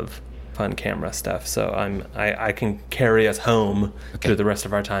handful of fun camera stuff, so I can carry us home through the rest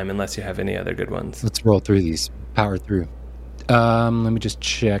of our time unless you have any other good ones. Let's roll through these. Power through. Let me just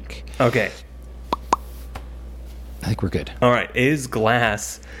check. Okay. I think we're good. All right. Is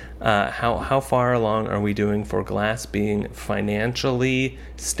Glass, how far along are we doing for Glass being financially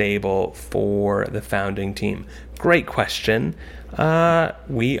stable for the founding team? Great question.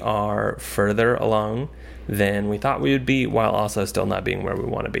 We are further along than we thought we would be, while also still not being where we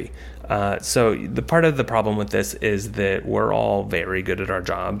want to be. So the part of the problem with this is that we're all very good at our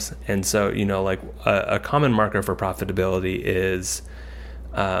jobs. And so, a common marker for profitability is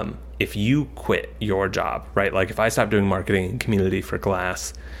if you quit your job, right? Like if I stop doing marketing and community for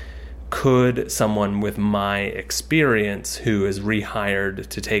Glass, could someone with my experience who is rehired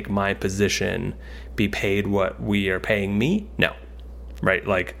to take my position be paid what we are paying me? No. Right,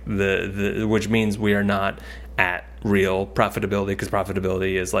 like which means we are not at real profitability, because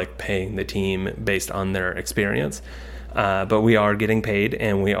profitability is like paying the team based on their experience. But we are getting paid,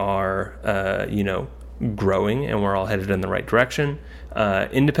 and we are, growing, and we're all headed in the right direction.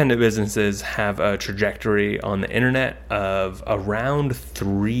 Independent businesses have a trajectory on the internet of around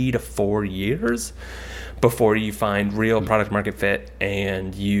 3 to 4 years before you find real product market fit,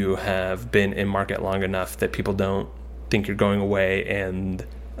 and you have been in market long enough that people don't think you're going away, and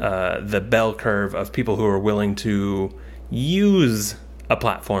the bell curve of people who are willing to use a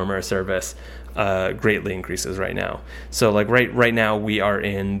platform or a service greatly increases right now. So like right now we are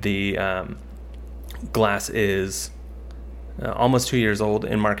in the Glass is almost 2 years old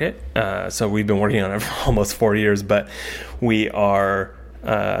in market. So we've been working on it for almost 4 years, but we are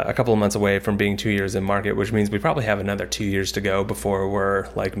a couple of months away from being 2 years in market, which means we probably have another 2 years to go before we're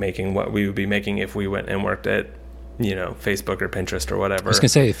like making what we would be making if we went and worked at Facebook or Pinterest or whatever. I was gonna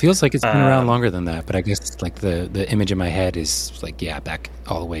say, it feels like it's been around longer than that, but I guess like the image in my head is like, back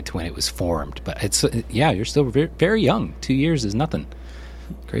all the way to when it was formed. But it's you're still very, very young. 2 years is nothing.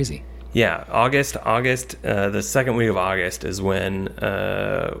 Crazy. Yeah, August. The second week of August is when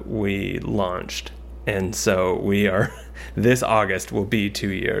we launched, and so we are. This August will be 2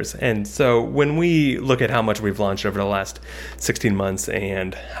 years, and so when we look at how much we've launched over the last 16 months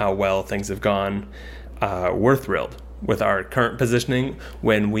and how well things have gone, we're thrilled with our current positioning.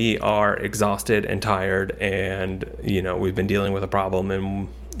 When we are exhausted and tired and, we've been dealing with a problem and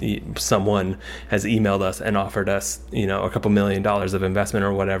someone has emailed us and offered us, a couple $1 million of investment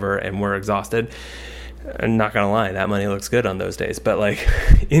or whatever, and we're exhausted, I'm not going to lie, that money looks good on those days. But like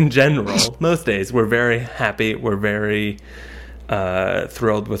in general, most days we're very happy. We're very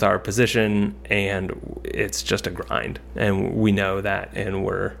thrilled with our position, and it's just a grind, and we know that, and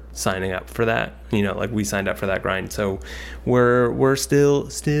we're signing up for that. We signed up for that grind, so we're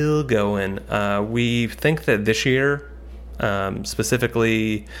still going. We think that this year,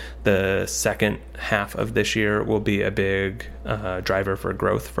 specifically the second half of this year, will be a big driver for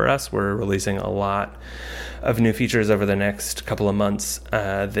growth for us. We're releasing a lot of new features over the next couple of months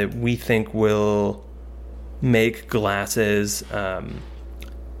that we think will make Glass's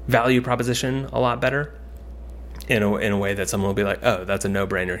value proposition a lot better in a way that someone will be like, oh, that's a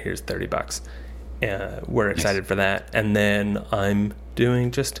no-brainer, here's $30. We're excited for that. And then I'm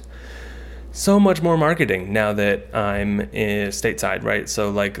doing just so much more marketing now that I'm stateside, right?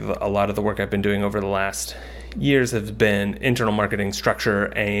 So like a lot of the work I've been doing over the last years has been internal marketing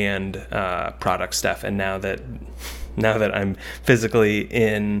structure and product stuff. And now that I'm physically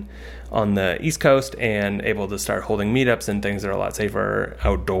on the East Coast and able to start holding meetups and things that are a lot safer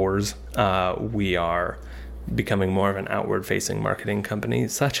outdoors, we are becoming more of an outward-facing marketing company,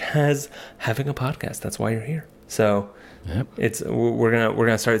 such as having a podcast. That's why you're here. So Yep. we're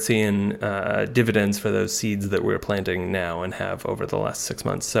gonna start seeing dividends for those seeds that we're planting now and have over the last 6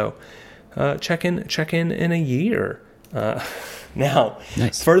 months. So check in a year. Now,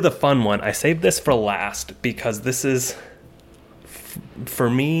 Nice. for the fun one, I saved this for last because this is for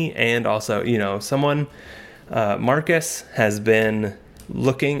me, and also, someone, Marcus has been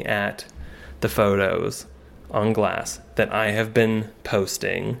looking at the photos on glass that I have been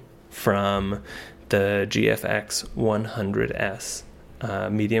posting from the GFX 100S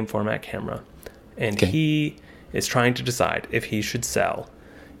medium format camera. And Okay. he is trying to decide if he should sell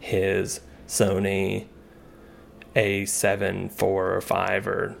his Sony A7 IV or 5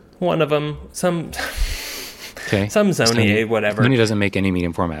 or one of them, some Okay. Sony A whatever. Sony doesn't make any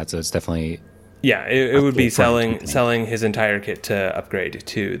medium format, so it's definitely Yeah, it would be Upgrade format company. selling his entire kit to upgrade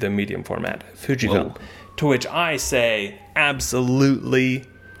to the medium format Fujifilm. Whoa. To which I say absolutely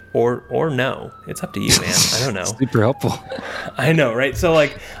or no. It's up to you, man. I don't know. super helpful. I know, right? So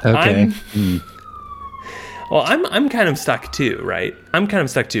like Okay. I'm kind of stuck too, right?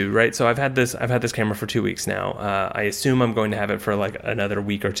 So I've had this camera for 2 weeks now. I assume I'm going to have it for like another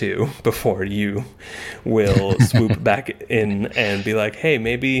week or two before you will swoop back in and be like, hey,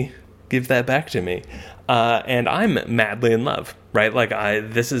 maybe give that back to me. And I'm madly in love, right? Like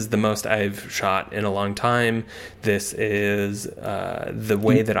this is the most I've shot in a long time. This is the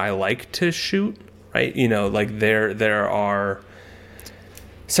way that I like to shoot, right? Like there are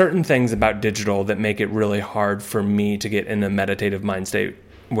certain things about digital that make it really hard for me to get in a meditative mind state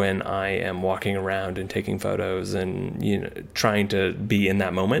when I am walking around and taking photos and trying to be in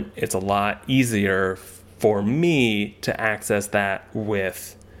that moment. It's a lot easier for me to access that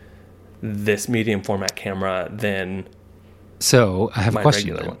with this medium format camera than So I have a my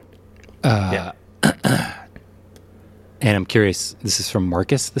question. regular then. one. And I'm curious, this is from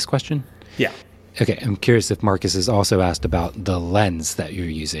Marcus, this question? Yeah. Okay, I'm curious if Marcus has also asked about the lens that you're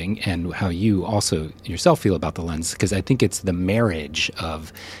using and how you also yourself feel about the lens, because I think it's the marriage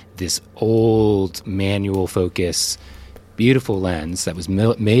of this old manual focus, beautiful lens that was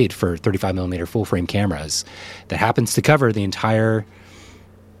made for 35 millimeter full frame cameras that happens to cover the entire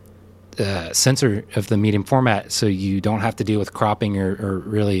sensor of the medium format, so you don't have to deal with cropping or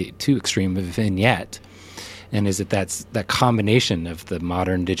really too extreme of a vignette. And is it that combination of the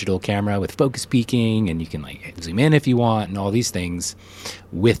modern digital camera with focus peaking, and you can like zoom in if you want, and all these things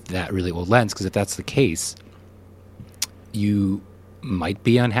with that really old lens? Because if that's the case, you might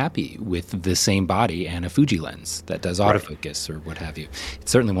be unhappy with the same body and a Fuji lens that does autofocus or what have you. It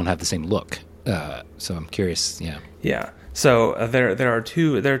certainly won't have the same look. So I'm curious. Yeah. Yeah. So there are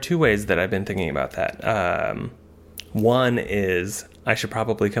two ways that I've been thinking about that. One is I should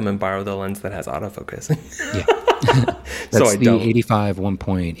probably come and borrow the lens that has autofocus. Yeah. That's So I the don't. 85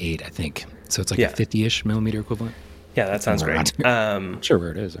 1.8, I think. So it's like Yeah. a 50-ish millimeter equivalent. Yeah, that sounds great. Not sure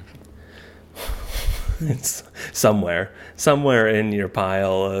where it is. It's somewhere in your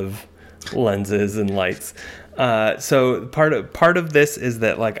pile of lenses and lights. So part of this is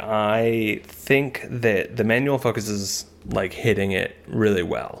that like I think that the manual focus is like hitting it really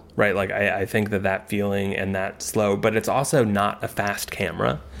well, right? Like I think that feeling and that slow, but it's also not a fast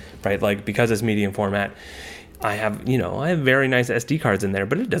camera, right? Like because it's medium format, I have very nice SD cards in there,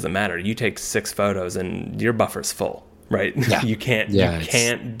 but it doesn't matter. You take 6 photos and your buffer's full, right? Yeah. You can't Yeah,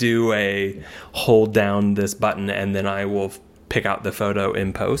 can't do a hold down this button and then I will pick out the photo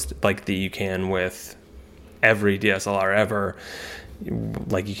in post like you can with every DSLR ever,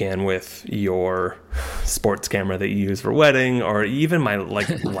 like you can with your sports camera that you use for wedding, or even my like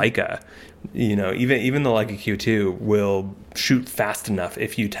Leica. Even the Leica Q2 will shoot fast enough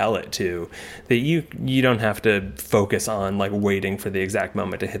if you tell it to, that you don't have to focus on like waiting for the exact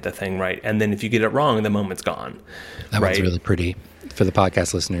moment to hit the thing right. And then if you get it wrong, the moment's gone. That one's really pretty. For the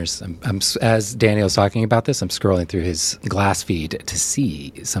podcast listeners, I'm as Daniel's talking about this, I'm scrolling through his glass feed to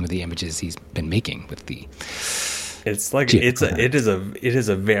see some of the images he's been making with the. It's like it is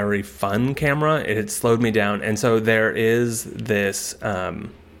a very fun camera. It had slowed me down, and so there is this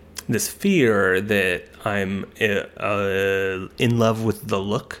this fear that I'm in love with the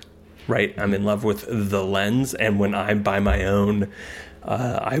look, right? I'm in love with the lens, and when I buy my own,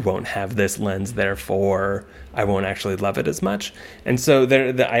 I won't have this lens, therefore I won't actually love it as much. And so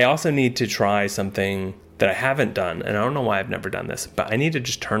I also need to try something that I haven't done, and I don't know why I've never done this, but I need to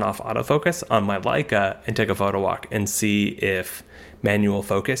just turn off autofocus on my Leica and take a photo walk and see if manual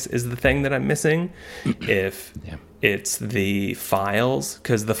focus is the thing that I'm missing, if it's the files,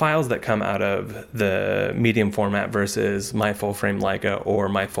 because the files that come out of the medium format versus my full frame Leica or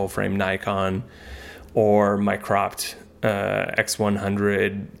my full frame Nikon or my cropped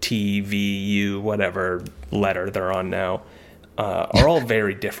X100 TVU, whatever letter they're on now, are all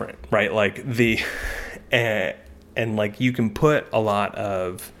very different, right? Like and like you can put a lot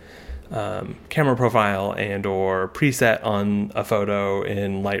of camera profile and or preset on a photo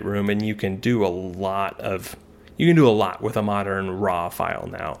in Lightroom, and you can do a lot with a modern RAW file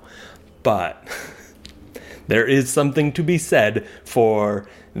now. But there is something to be said for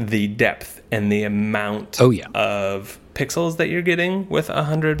the depth and the amount of pixels that you're getting with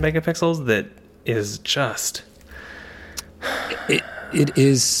 100 megapixels that is just... It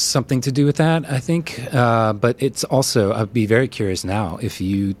is something to do with that, I think. But it's also, I'd be very curious now if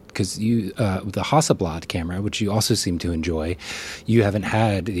because with the Hasselblad camera, which you also seem to enjoy, you haven't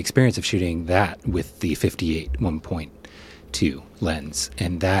had the experience of shooting that with the 58 1.2 lens.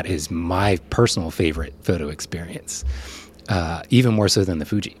 And that is my personal favorite photo experience, even more so than the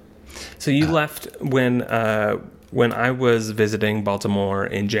Fuji. So you left when I was visiting Baltimore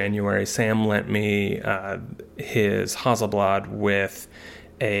in January. Sam lent me his Hasselblad with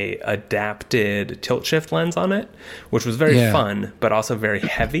a adapted tilt shift lens on it, which was very fun, but also very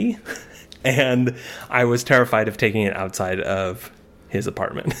heavy. And I was terrified of taking it outside of his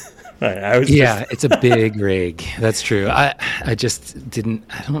apartment. It's a big rig. That's true. I just didn't.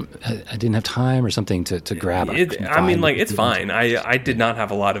 I didn't have time or something to grab it. It's fine. I did not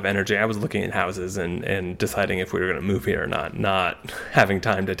have a lot of energy. I was looking at houses and deciding if we were going to move here or not. Not having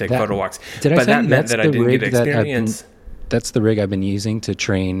time to take photo walks. But that meant that I didn't get experience. That's the rig I've been using to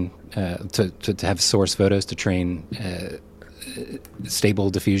train to have source photos to train. Stable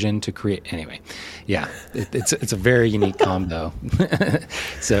diffusion to create. Anyway, it's a very unique combo.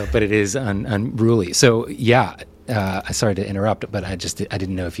 But it is unruly. So sorry to interrupt, but I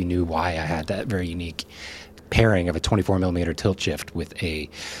didn't know if you knew why I had that very unique pairing of a 24 millimeter tilt shift with a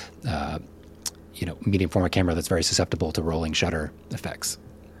medium format camera that's very susceptible to rolling shutter effects.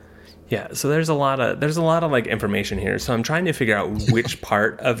 Yeah, so there's a lot of like information here. So I'm trying to figure out which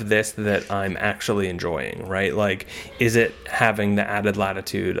part of this that I'm actually enjoying, right? Like, is it having the added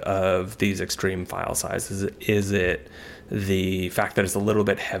latitude of these extreme file sizes? Is it the fact that it's a little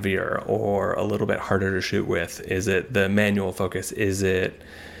bit heavier or a little bit harder to shoot with? Is it the manual focus? Is it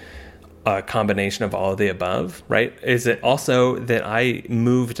a combination of all of the above, right? Is it also that I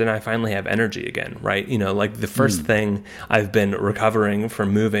moved and I finally have energy again, right? Like the first thing, I've been recovering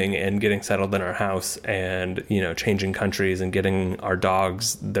from moving and getting settled in our house and, changing countries and getting our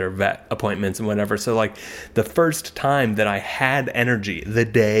dogs their vet appointments and whatever. So like the first time that I had energy, the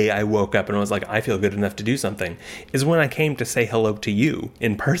day I woke up and was like, I feel good enough to do something, is when I came to say hello to you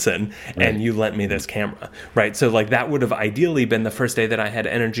in person, and you lent me this camera, right? So like that would have ideally been the first day that I had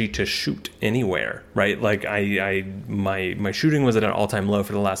energy to shoot anywhere, right? Like my shooting was at an all-time low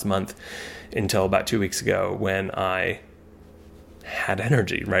for the last month until about 2 weeks ago when I had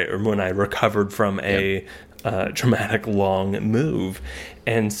energy, right? Or when I recovered from a traumatic long move.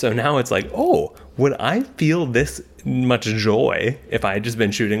 And so now it's like, oh, would I feel this much joy if I had just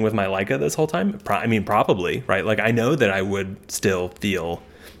been shooting with my Leica this whole time? Probably, right? Like I know that I would still feel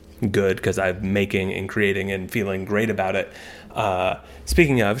good because I'm making and creating and feeling great about it.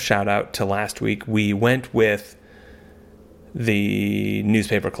 Speaking of, shout out to last week, we went with the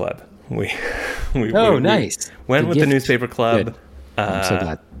newspaper club. We nice. Went with the newspaper club. I'm so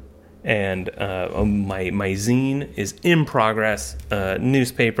glad. And my zine is in progress.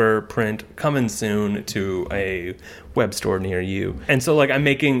 Newspaper print coming soon to a web store near you. And so like I'm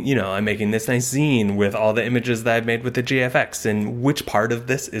making this nice zine with all the images that I've made with the GFX, and which part of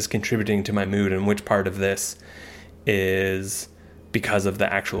this is contributing to my mood and which part of this is because of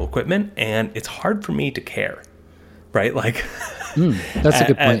the actual equipment. And it's hard for me to care, right? Like that's a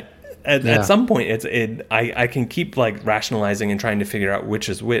good point. At some point, I can keep like rationalizing and trying to figure out which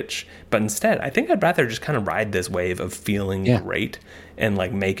is which, but instead, I think I'd rather just kind of ride this wave of feeling great and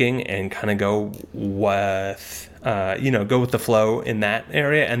like making and kind of go with the flow in that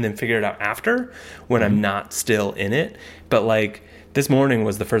area, and then figure it out after when I'm not still in it. But like this morning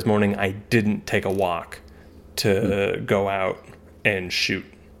was the first morning I didn't take a walk to go out and shoot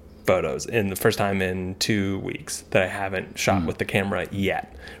photos, in the first time in 2 weeks that I haven't shot with the camera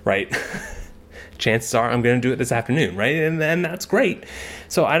yet, right? Chances are I'm going to do it this afternoon, right? And that's great.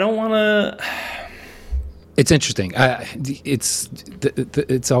 So I don't want to... It's interesting.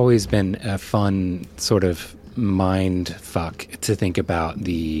 It's always been a fun sort of mind fuck to think about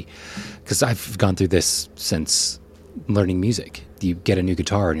because I've gone through this since learning music. You get a new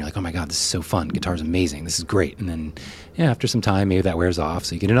guitar and you're like, oh my God, this is so fun. Guitar's amazing. This is great. And then after some time, maybe that wears off.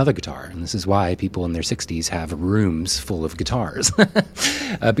 So you get another guitar. And this is why people in their 60s have rooms full of guitars.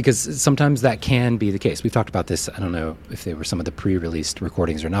 Because sometimes that can be the case. We've talked about this. I don't know if they were some of the pre-released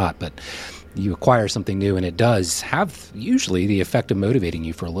recordings or not, but you acquire something new and it does have usually the effect of motivating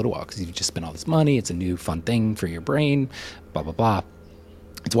you for a little while because you've just spent all this money. It's a new fun thing for your brain, blah, blah, blah.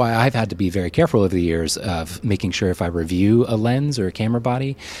 It's why I've had to be very careful over the years of making sure if I review a lens or a camera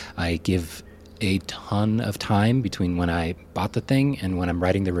body, I give a ton of time between when I bought the thing and when I'm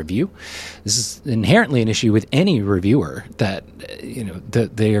writing the review. This is inherently an issue with any reviewer that,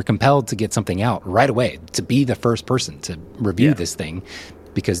 that they are compelled to get something out right away, to be the first person to review this thing,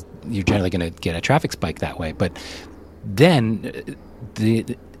 because you're generally going to get a traffic spike that way. But then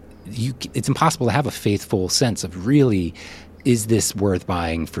it's impossible to have a faithful sense of really, is this worth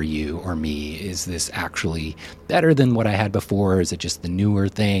buying for you or me? Is this actually better than what I had before? Is it just the newer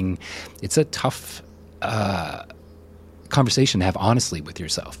thing? It's a tough conversation to have honestly with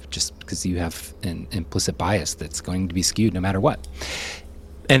yourself, just because you have an implicit bias that's going to be skewed no matter what.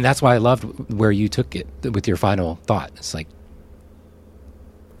 And that's why I loved where you took it with your final thought. It's like,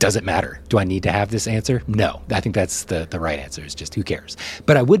 does it matter? Do I need to have this answer? No. I think that's the right answer. Is just who cares?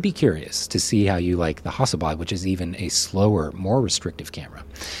 But I would be curious to see how you like the Hasselblad, which is even a slower, more restrictive camera.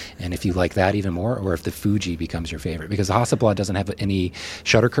 And if you like that even more, or if the Fuji becomes your favorite. Because the Hasselblad doesn't have any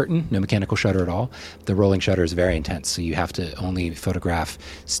shutter curtain, no mechanical shutter at all. The rolling shutter is very intense, so you have to only photograph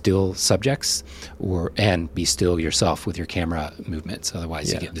still subjects and be still yourself with your camera movements.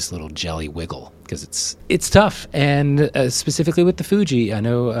 Otherwise, you get this little jelly wiggle. Because it's tough, and specifically with the Fuji, I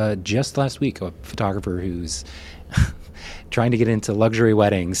know just last week a photographer who's trying to get into luxury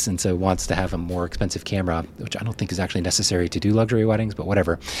weddings and so wants to have a more expensive camera, which I don't think is actually necessary to do luxury weddings, but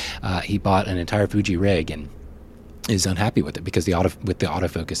whatever. He bought an entire Fuji rig and is unhappy with it because with the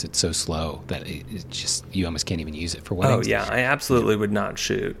autofocus it's so slow that it just, you almost can't even use it for weddings. Oh yeah, I absolutely would not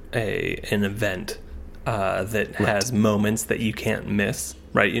shoot an event that has moments that you can't miss.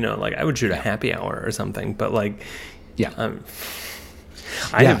 Right, like I would shoot a happy hour or something, but I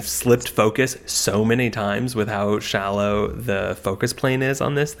have slipped focus so many times with how shallow the focus plane is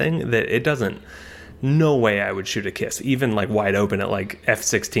on this thing that it doesn't. No way I would shoot a kiss, even wide open at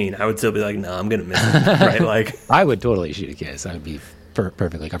f/16. I would still be like, no, I'm gonna miss it, right? I would totally shoot a kiss. I would be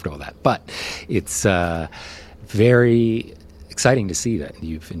perfectly comfortable with that. But it's very exciting to see that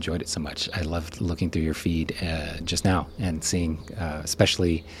you've enjoyed it so much. I loved looking through your feed just now and seeing,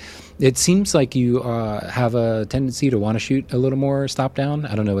 especially, it seems like you have a tendency to want to shoot a little more stop down.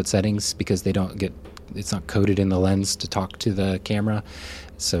 I don't know what settings, because it's not coded in the lens to talk to the camera.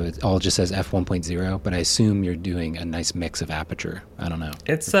 So it all just says f1.0, but I assume you're doing a nice mix of aperture. I don't know.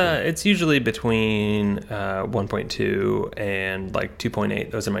 It's usually between 1.2 and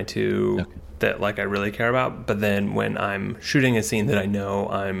 2.8. Those are my two that I really care about. But then when I'm shooting a scene that I know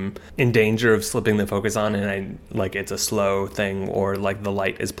I'm in danger of slipping the focus on, and it's a slow thing, or the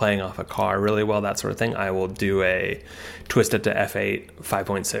light is playing off a car really well, that sort of thing, I will do a twist it to f8,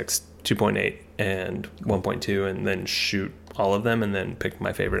 5.6, 2.8, and 1.2, and then shoot all of them and then pick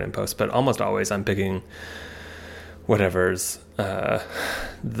my favorite in post. But almost always I'm picking whatever's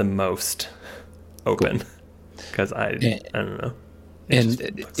the most open, because I don't know. And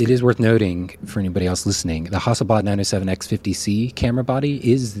it is worth noting for anybody else listening, the Hasselblad 907X50C camera body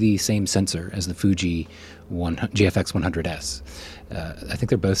is the same sensor as the Fuji GFX 100S. I think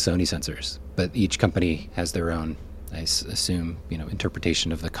they're both Sony sensors, but each company has their own, I assume,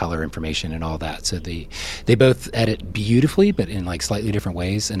 interpretation of the color information and all that. So they both edit beautifully, but in slightly different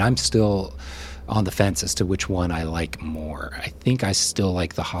ways. And I'm still on the fence as to which one I like more. I think I still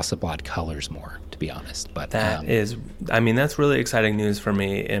like the Hasselblad colors more, to be honest. But that's really exciting news for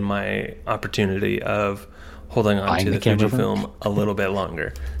me in my opportunity of holding on to the Fujifilm a little bit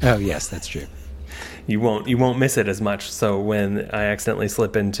longer. Oh yes, that's true. You won't miss it as much. So when I accidentally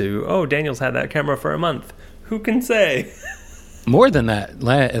slip into, Daniel's had that camera for a month, who can say? More than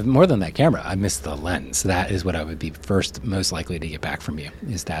that camera, I miss the lens. That is what I would be most likely to get back from you,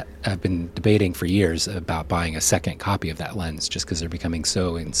 is that I've been debating for years about buying a second copy of that lens, just because they're becoming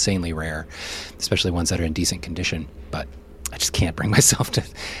so insanely rare, especially ones that are in decent condition. But I just can't bring myself to.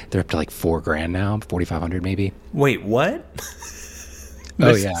 They're up to $4,000 now, $4,500 maybe. Wait, what?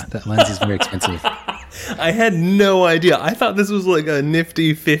 Oh yeah, that lens is very expensive. I had no idea. I thought this was a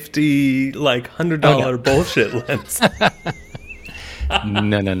nifty $50, $100 bullshit lens.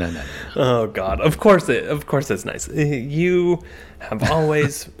 No. Oh God! Of course it's nice. You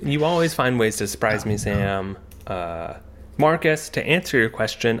always find ways to surprise me, Sam. Marcus, to answer your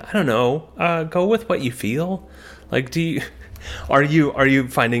question, I don't know. Go with what you feel. Like, are you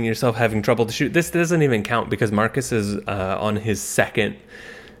finding yourself having trouble to shoot? This doesn't even count because Marcus is on his second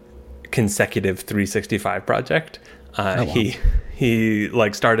consecutive 365 project. Wow. He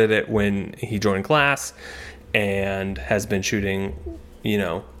like started it when he joined class and has been shooting,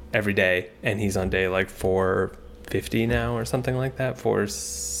 every day, and he's on day like 450 now or something like that,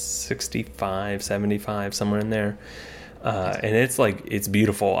 465, 75, somewhere in there. And it's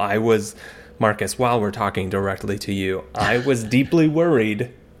beautiful. Marcus, while we're talking directly to you, I was deeply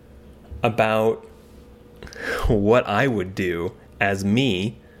worried about what I would do as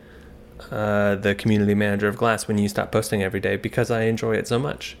me, the community manager of Glass, when you stop posting every day, because I enjoy it so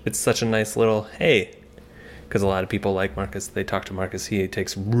much. It's such a nice little, hey, because a lot of people like Marcus, they talk to Marcus. He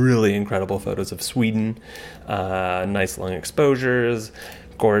takes really incredible photos of Sweden, nice long exposures,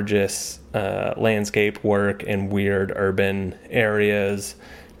 gorgeous landscape work in weird urban areas,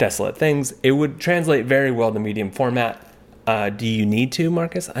 desolate things. It would translate very well to medium format. Do you need to,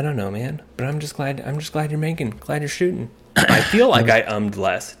 Marcus? I don't know, man. But I'm just glad glad you're shooting. I feel like I ummed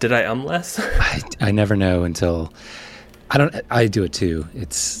less. Did I less? I never know until I do it too.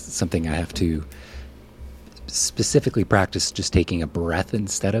 It's something I have to specifically practice, just taking a breath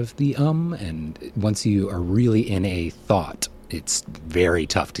instead of the and once you are really in a thought, it's very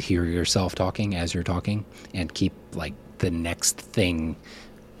tough to hear yourself talking as you're talking and keep like the next thing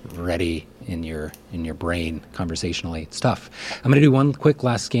ready in your brain conversationally. It's tough. I'm going to do one quick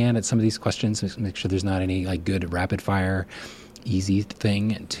last scan at some of these questions, make sure there's not any like good rapid fire easy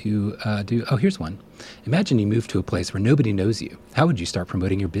thing to do. Oh, here's one. Imagine you move to a place where nobody knows you. How would you start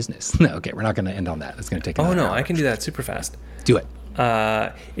promoting your business? No, okay, we're not going to end on that. It's going to take another hour. I can do that super fast. Do it.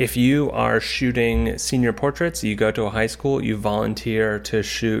 If you are shooting senior portraits, you go to a high school, you volunteer to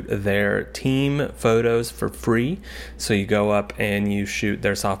shoot their team photos for free. So you go up and you shoot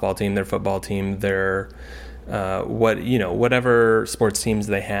their softball team, their football team, their whatever sports teams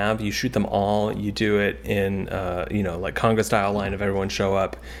they have. You shoot them all. You do it in like Conga style line of everyone show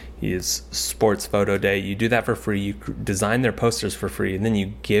up. Is sports photo day. You do that for free. You design their posters for free, and then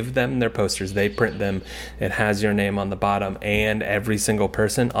you give them their posters. They print them. It has your name on the bottom, and every single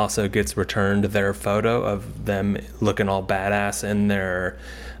person also gets returned their photo of them looking all badass in their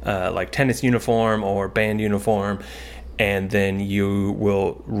like tennis uniform or band uniform, and then you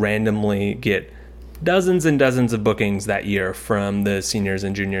will randomly get dozens and dozens of bookings that year from the seniors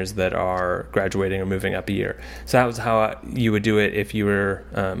and juniors that are graduating or moving up a year. So that was how you would do it if you were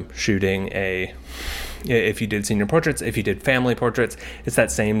shooting if you did senior portraits. If you did family portraits, it's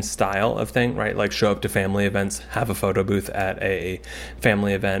that same style of thing, right? Like show up to family events, have a photo booth at a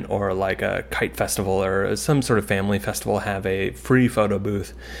family event, or like a kite festival or some sort of family festival, have a free photo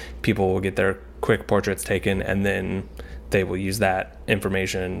booth. People will get their quick portraits taken, and then they will use that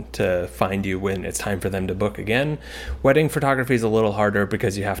information to find you when it's time for them to book again. Wedding photography is a little harder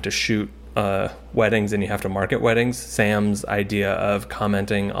because you have to shoot weddings and you have to market weddings. Sam's idea of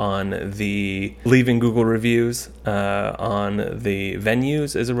commenting on leaving Google reviews on the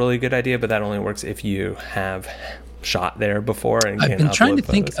venues is a really good idea, but that only works if you have shot there before and can upload photos. I've been trying to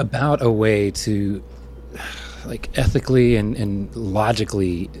think about a way to like ethically and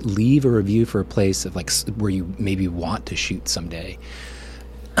logically leave a review for a place of like where you maybe want to shoot someday.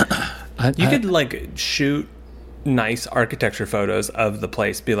 You could like shoot nice architecture photos of the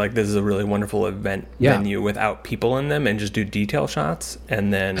place, be like, this is a really wonderful event venue without people in them, and just do detail shots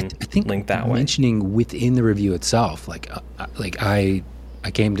and then I think link that way. Mentioning within the review itself, like I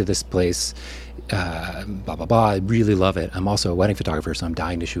came to this place, blah, blah, blah. I really love it. I'm also a wedding photographer, so I'm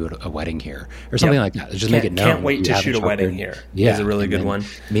dying to shoot a wedding here, or something like that. Just make it known. Can't wait to shoot a wedding here. Yeah, is a really good one.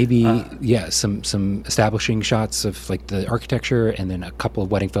 Maybe some establishing shots of like the architecture, and then a couple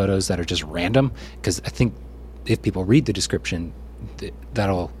of wedding photos that are just random. Because I think if people read the description,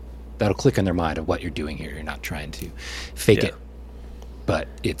 that'll click in their mind of what you're doing here. You're not trying to fake it, but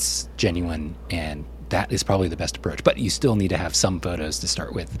it's genuine, and that is probably the best approach. But you still need to have some photos to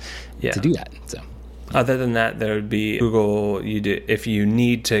start with to do that. So, other than that, there would be Google. If you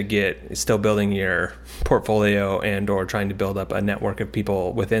need to still building your portfolio and or trying to build up a network of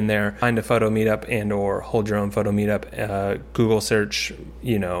people within there, find a photo meetup and or hold your own photo meetup. Google search,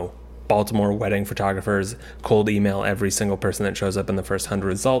 Baltimore wedding photographers, cold email every single person that shows up in the first 100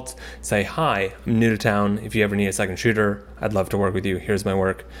 results. Say, hi, I'm new to town. If you ever need a second shooter, I'd love to work with you. Here's my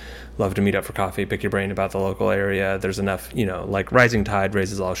work. Love to meet up for coffee, pick your brain about the local area. There's enough, like rising tide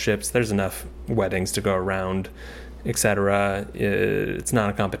raises all ships. There's enough weddings to go around, etc. It's not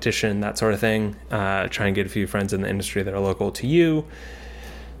a competition, that sort of thing. Try and get a few friends in the industry that are local to you.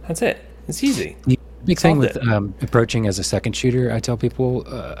 That's it. It's easy. Big thing with approaching as a second shooter, I tell people,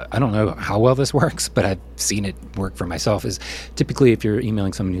 I don't know how well this works, but I've seen it work for myself, is typically if you're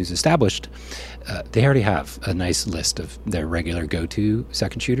emailing someone who's established, they already have a nice list of their regular go-to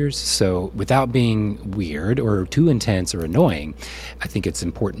second shooters. So without being weird or too intense or annoying, I think it's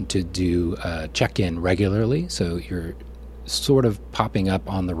important to do check-in regularly. So you're sort of popping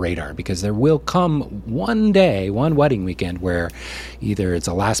up on the radar, because there will come one day, one wedding weekend, where either it's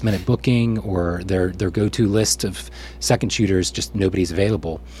a last minute booking or their go-to list of second shooters, just nobody's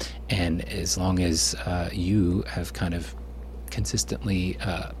available. And as long as you have kind of consistently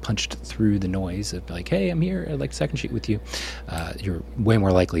punched through the noise of like, hey, I'm here, I'd like to second shoot with you, you're way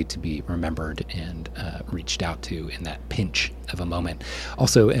more likely to be remembered and reached out to in that pinch of a moment.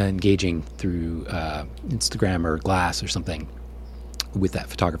 Also, engaging through Instagram or Glass or something with that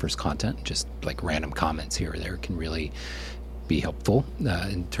photographer's content, just like random comments here or there, can really be helpful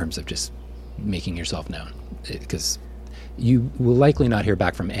in terms of just making yourself known, because you will likely not hear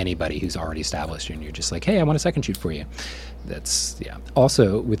back from anybody who's already established, and you're just like, hey, I want a second shoot for you. That's, yeah.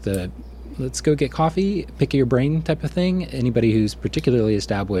 Also, with the let's go get coffee, pick your brain type of thing, anybody who's particularly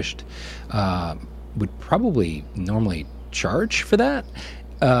established would probably normally charge for that.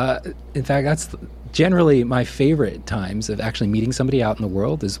 In fact, that's generally my favorite times of actually meeting somebody out in the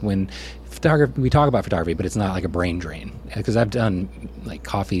world, is when we talk about photography, but it's not like a brain drain. Because I've done like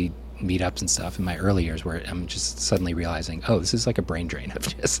coffee meetups and stuff in my early years where I'm just suddenly realizing, oh, this is like a brain drain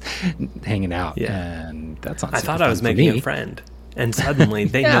of just hanging out. Yeah. And that's not. I thought I was making a friend, and suddenly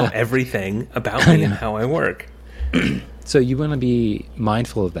they know everything about me and how I work. So you want to be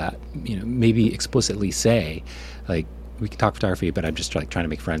mindful of that. You know, maybe explicitly say, like, we can talk photography, but I'm just like trying to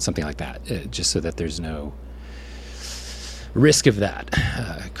make friends, something like that, just so that there's no risk of that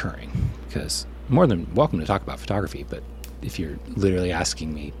occurring. Because I'm more than welcome to talk about photography, but if you're literally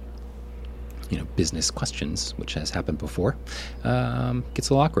asking me, you know, business questions, which has happened before, gets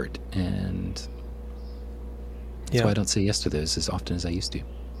a little awkward, and that's why I don't say yes to those as often as I used to.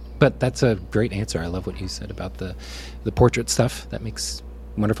 But that's a great answer. I love what you said about the portrait stuff. That makes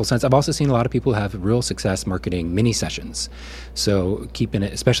wonderful sense. I've also seen a lot of people have real success marketing mini sessions. So keeping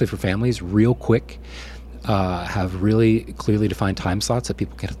it, especially for families, real quick, have really clearly defined time slots that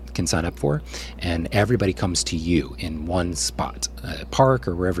people can sign up for, and everybody comes to you in one spot, a park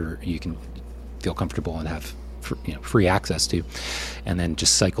or wherever you can feel comfortable and have free access to, and then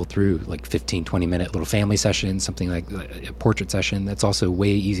just cycle through like 15-20 minute little family sessions, something like a portrait session. That's also way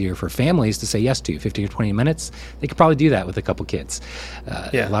easier for families to say yes to. 15 or 20 minutes, they could probably do that with a couple kids.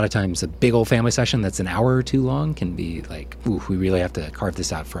 A lot of times a big old family session that's an hour or two long can be like, ooh, we really have to carve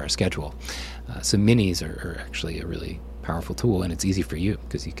this out for our schedule. So minis are actually a really powerful tool, and it's easy for you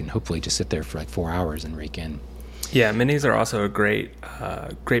because you can hopefully just sit there for like 4 hours and rake in. Yeah, minis are also a great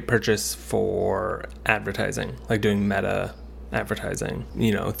purchase for advertising, like doing meta advertising.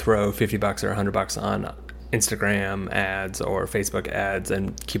 You know, throw $50 or $100 on Instagram ads or Facebook ads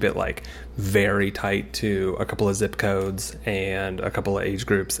and keep it like very tight to a couple of zip codes and a couple of age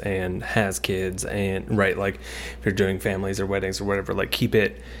groups and has kids, and like if you're doing families or weddings or whatever, like keep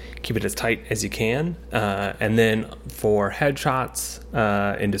it as tight as you can. And then for headshots,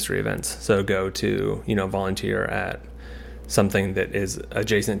 industry events. So go to, volunteer at something that is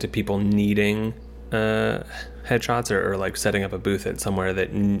adjacent to people needing headshots, or like setting up a booth at somewhere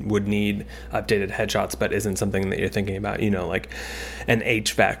that would need updated headshots, but isn't something that you're thinking about, like an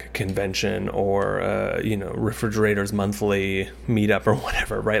HVAC convention or, Refrigerators Monthly meetup or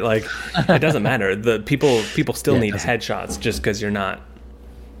whatever, right? Like it doesn't matter. The people still need headshots just because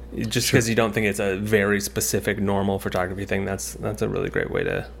because you don't think it's a very specific normal photography thing. That's a really great way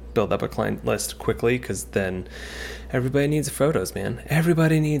to build up a client list quickly, because then everybody needs photos, man.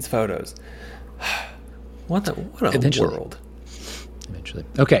 Everybody needs photos. What a world. Eventually.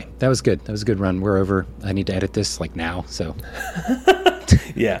 Okay, that was good. That was a good run. We're over. I need to edit this like now, so.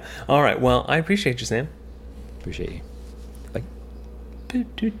 Yeah. All right. Well, I appreciate you, Sam. Appreciate you. Bye.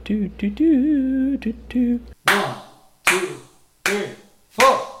 1,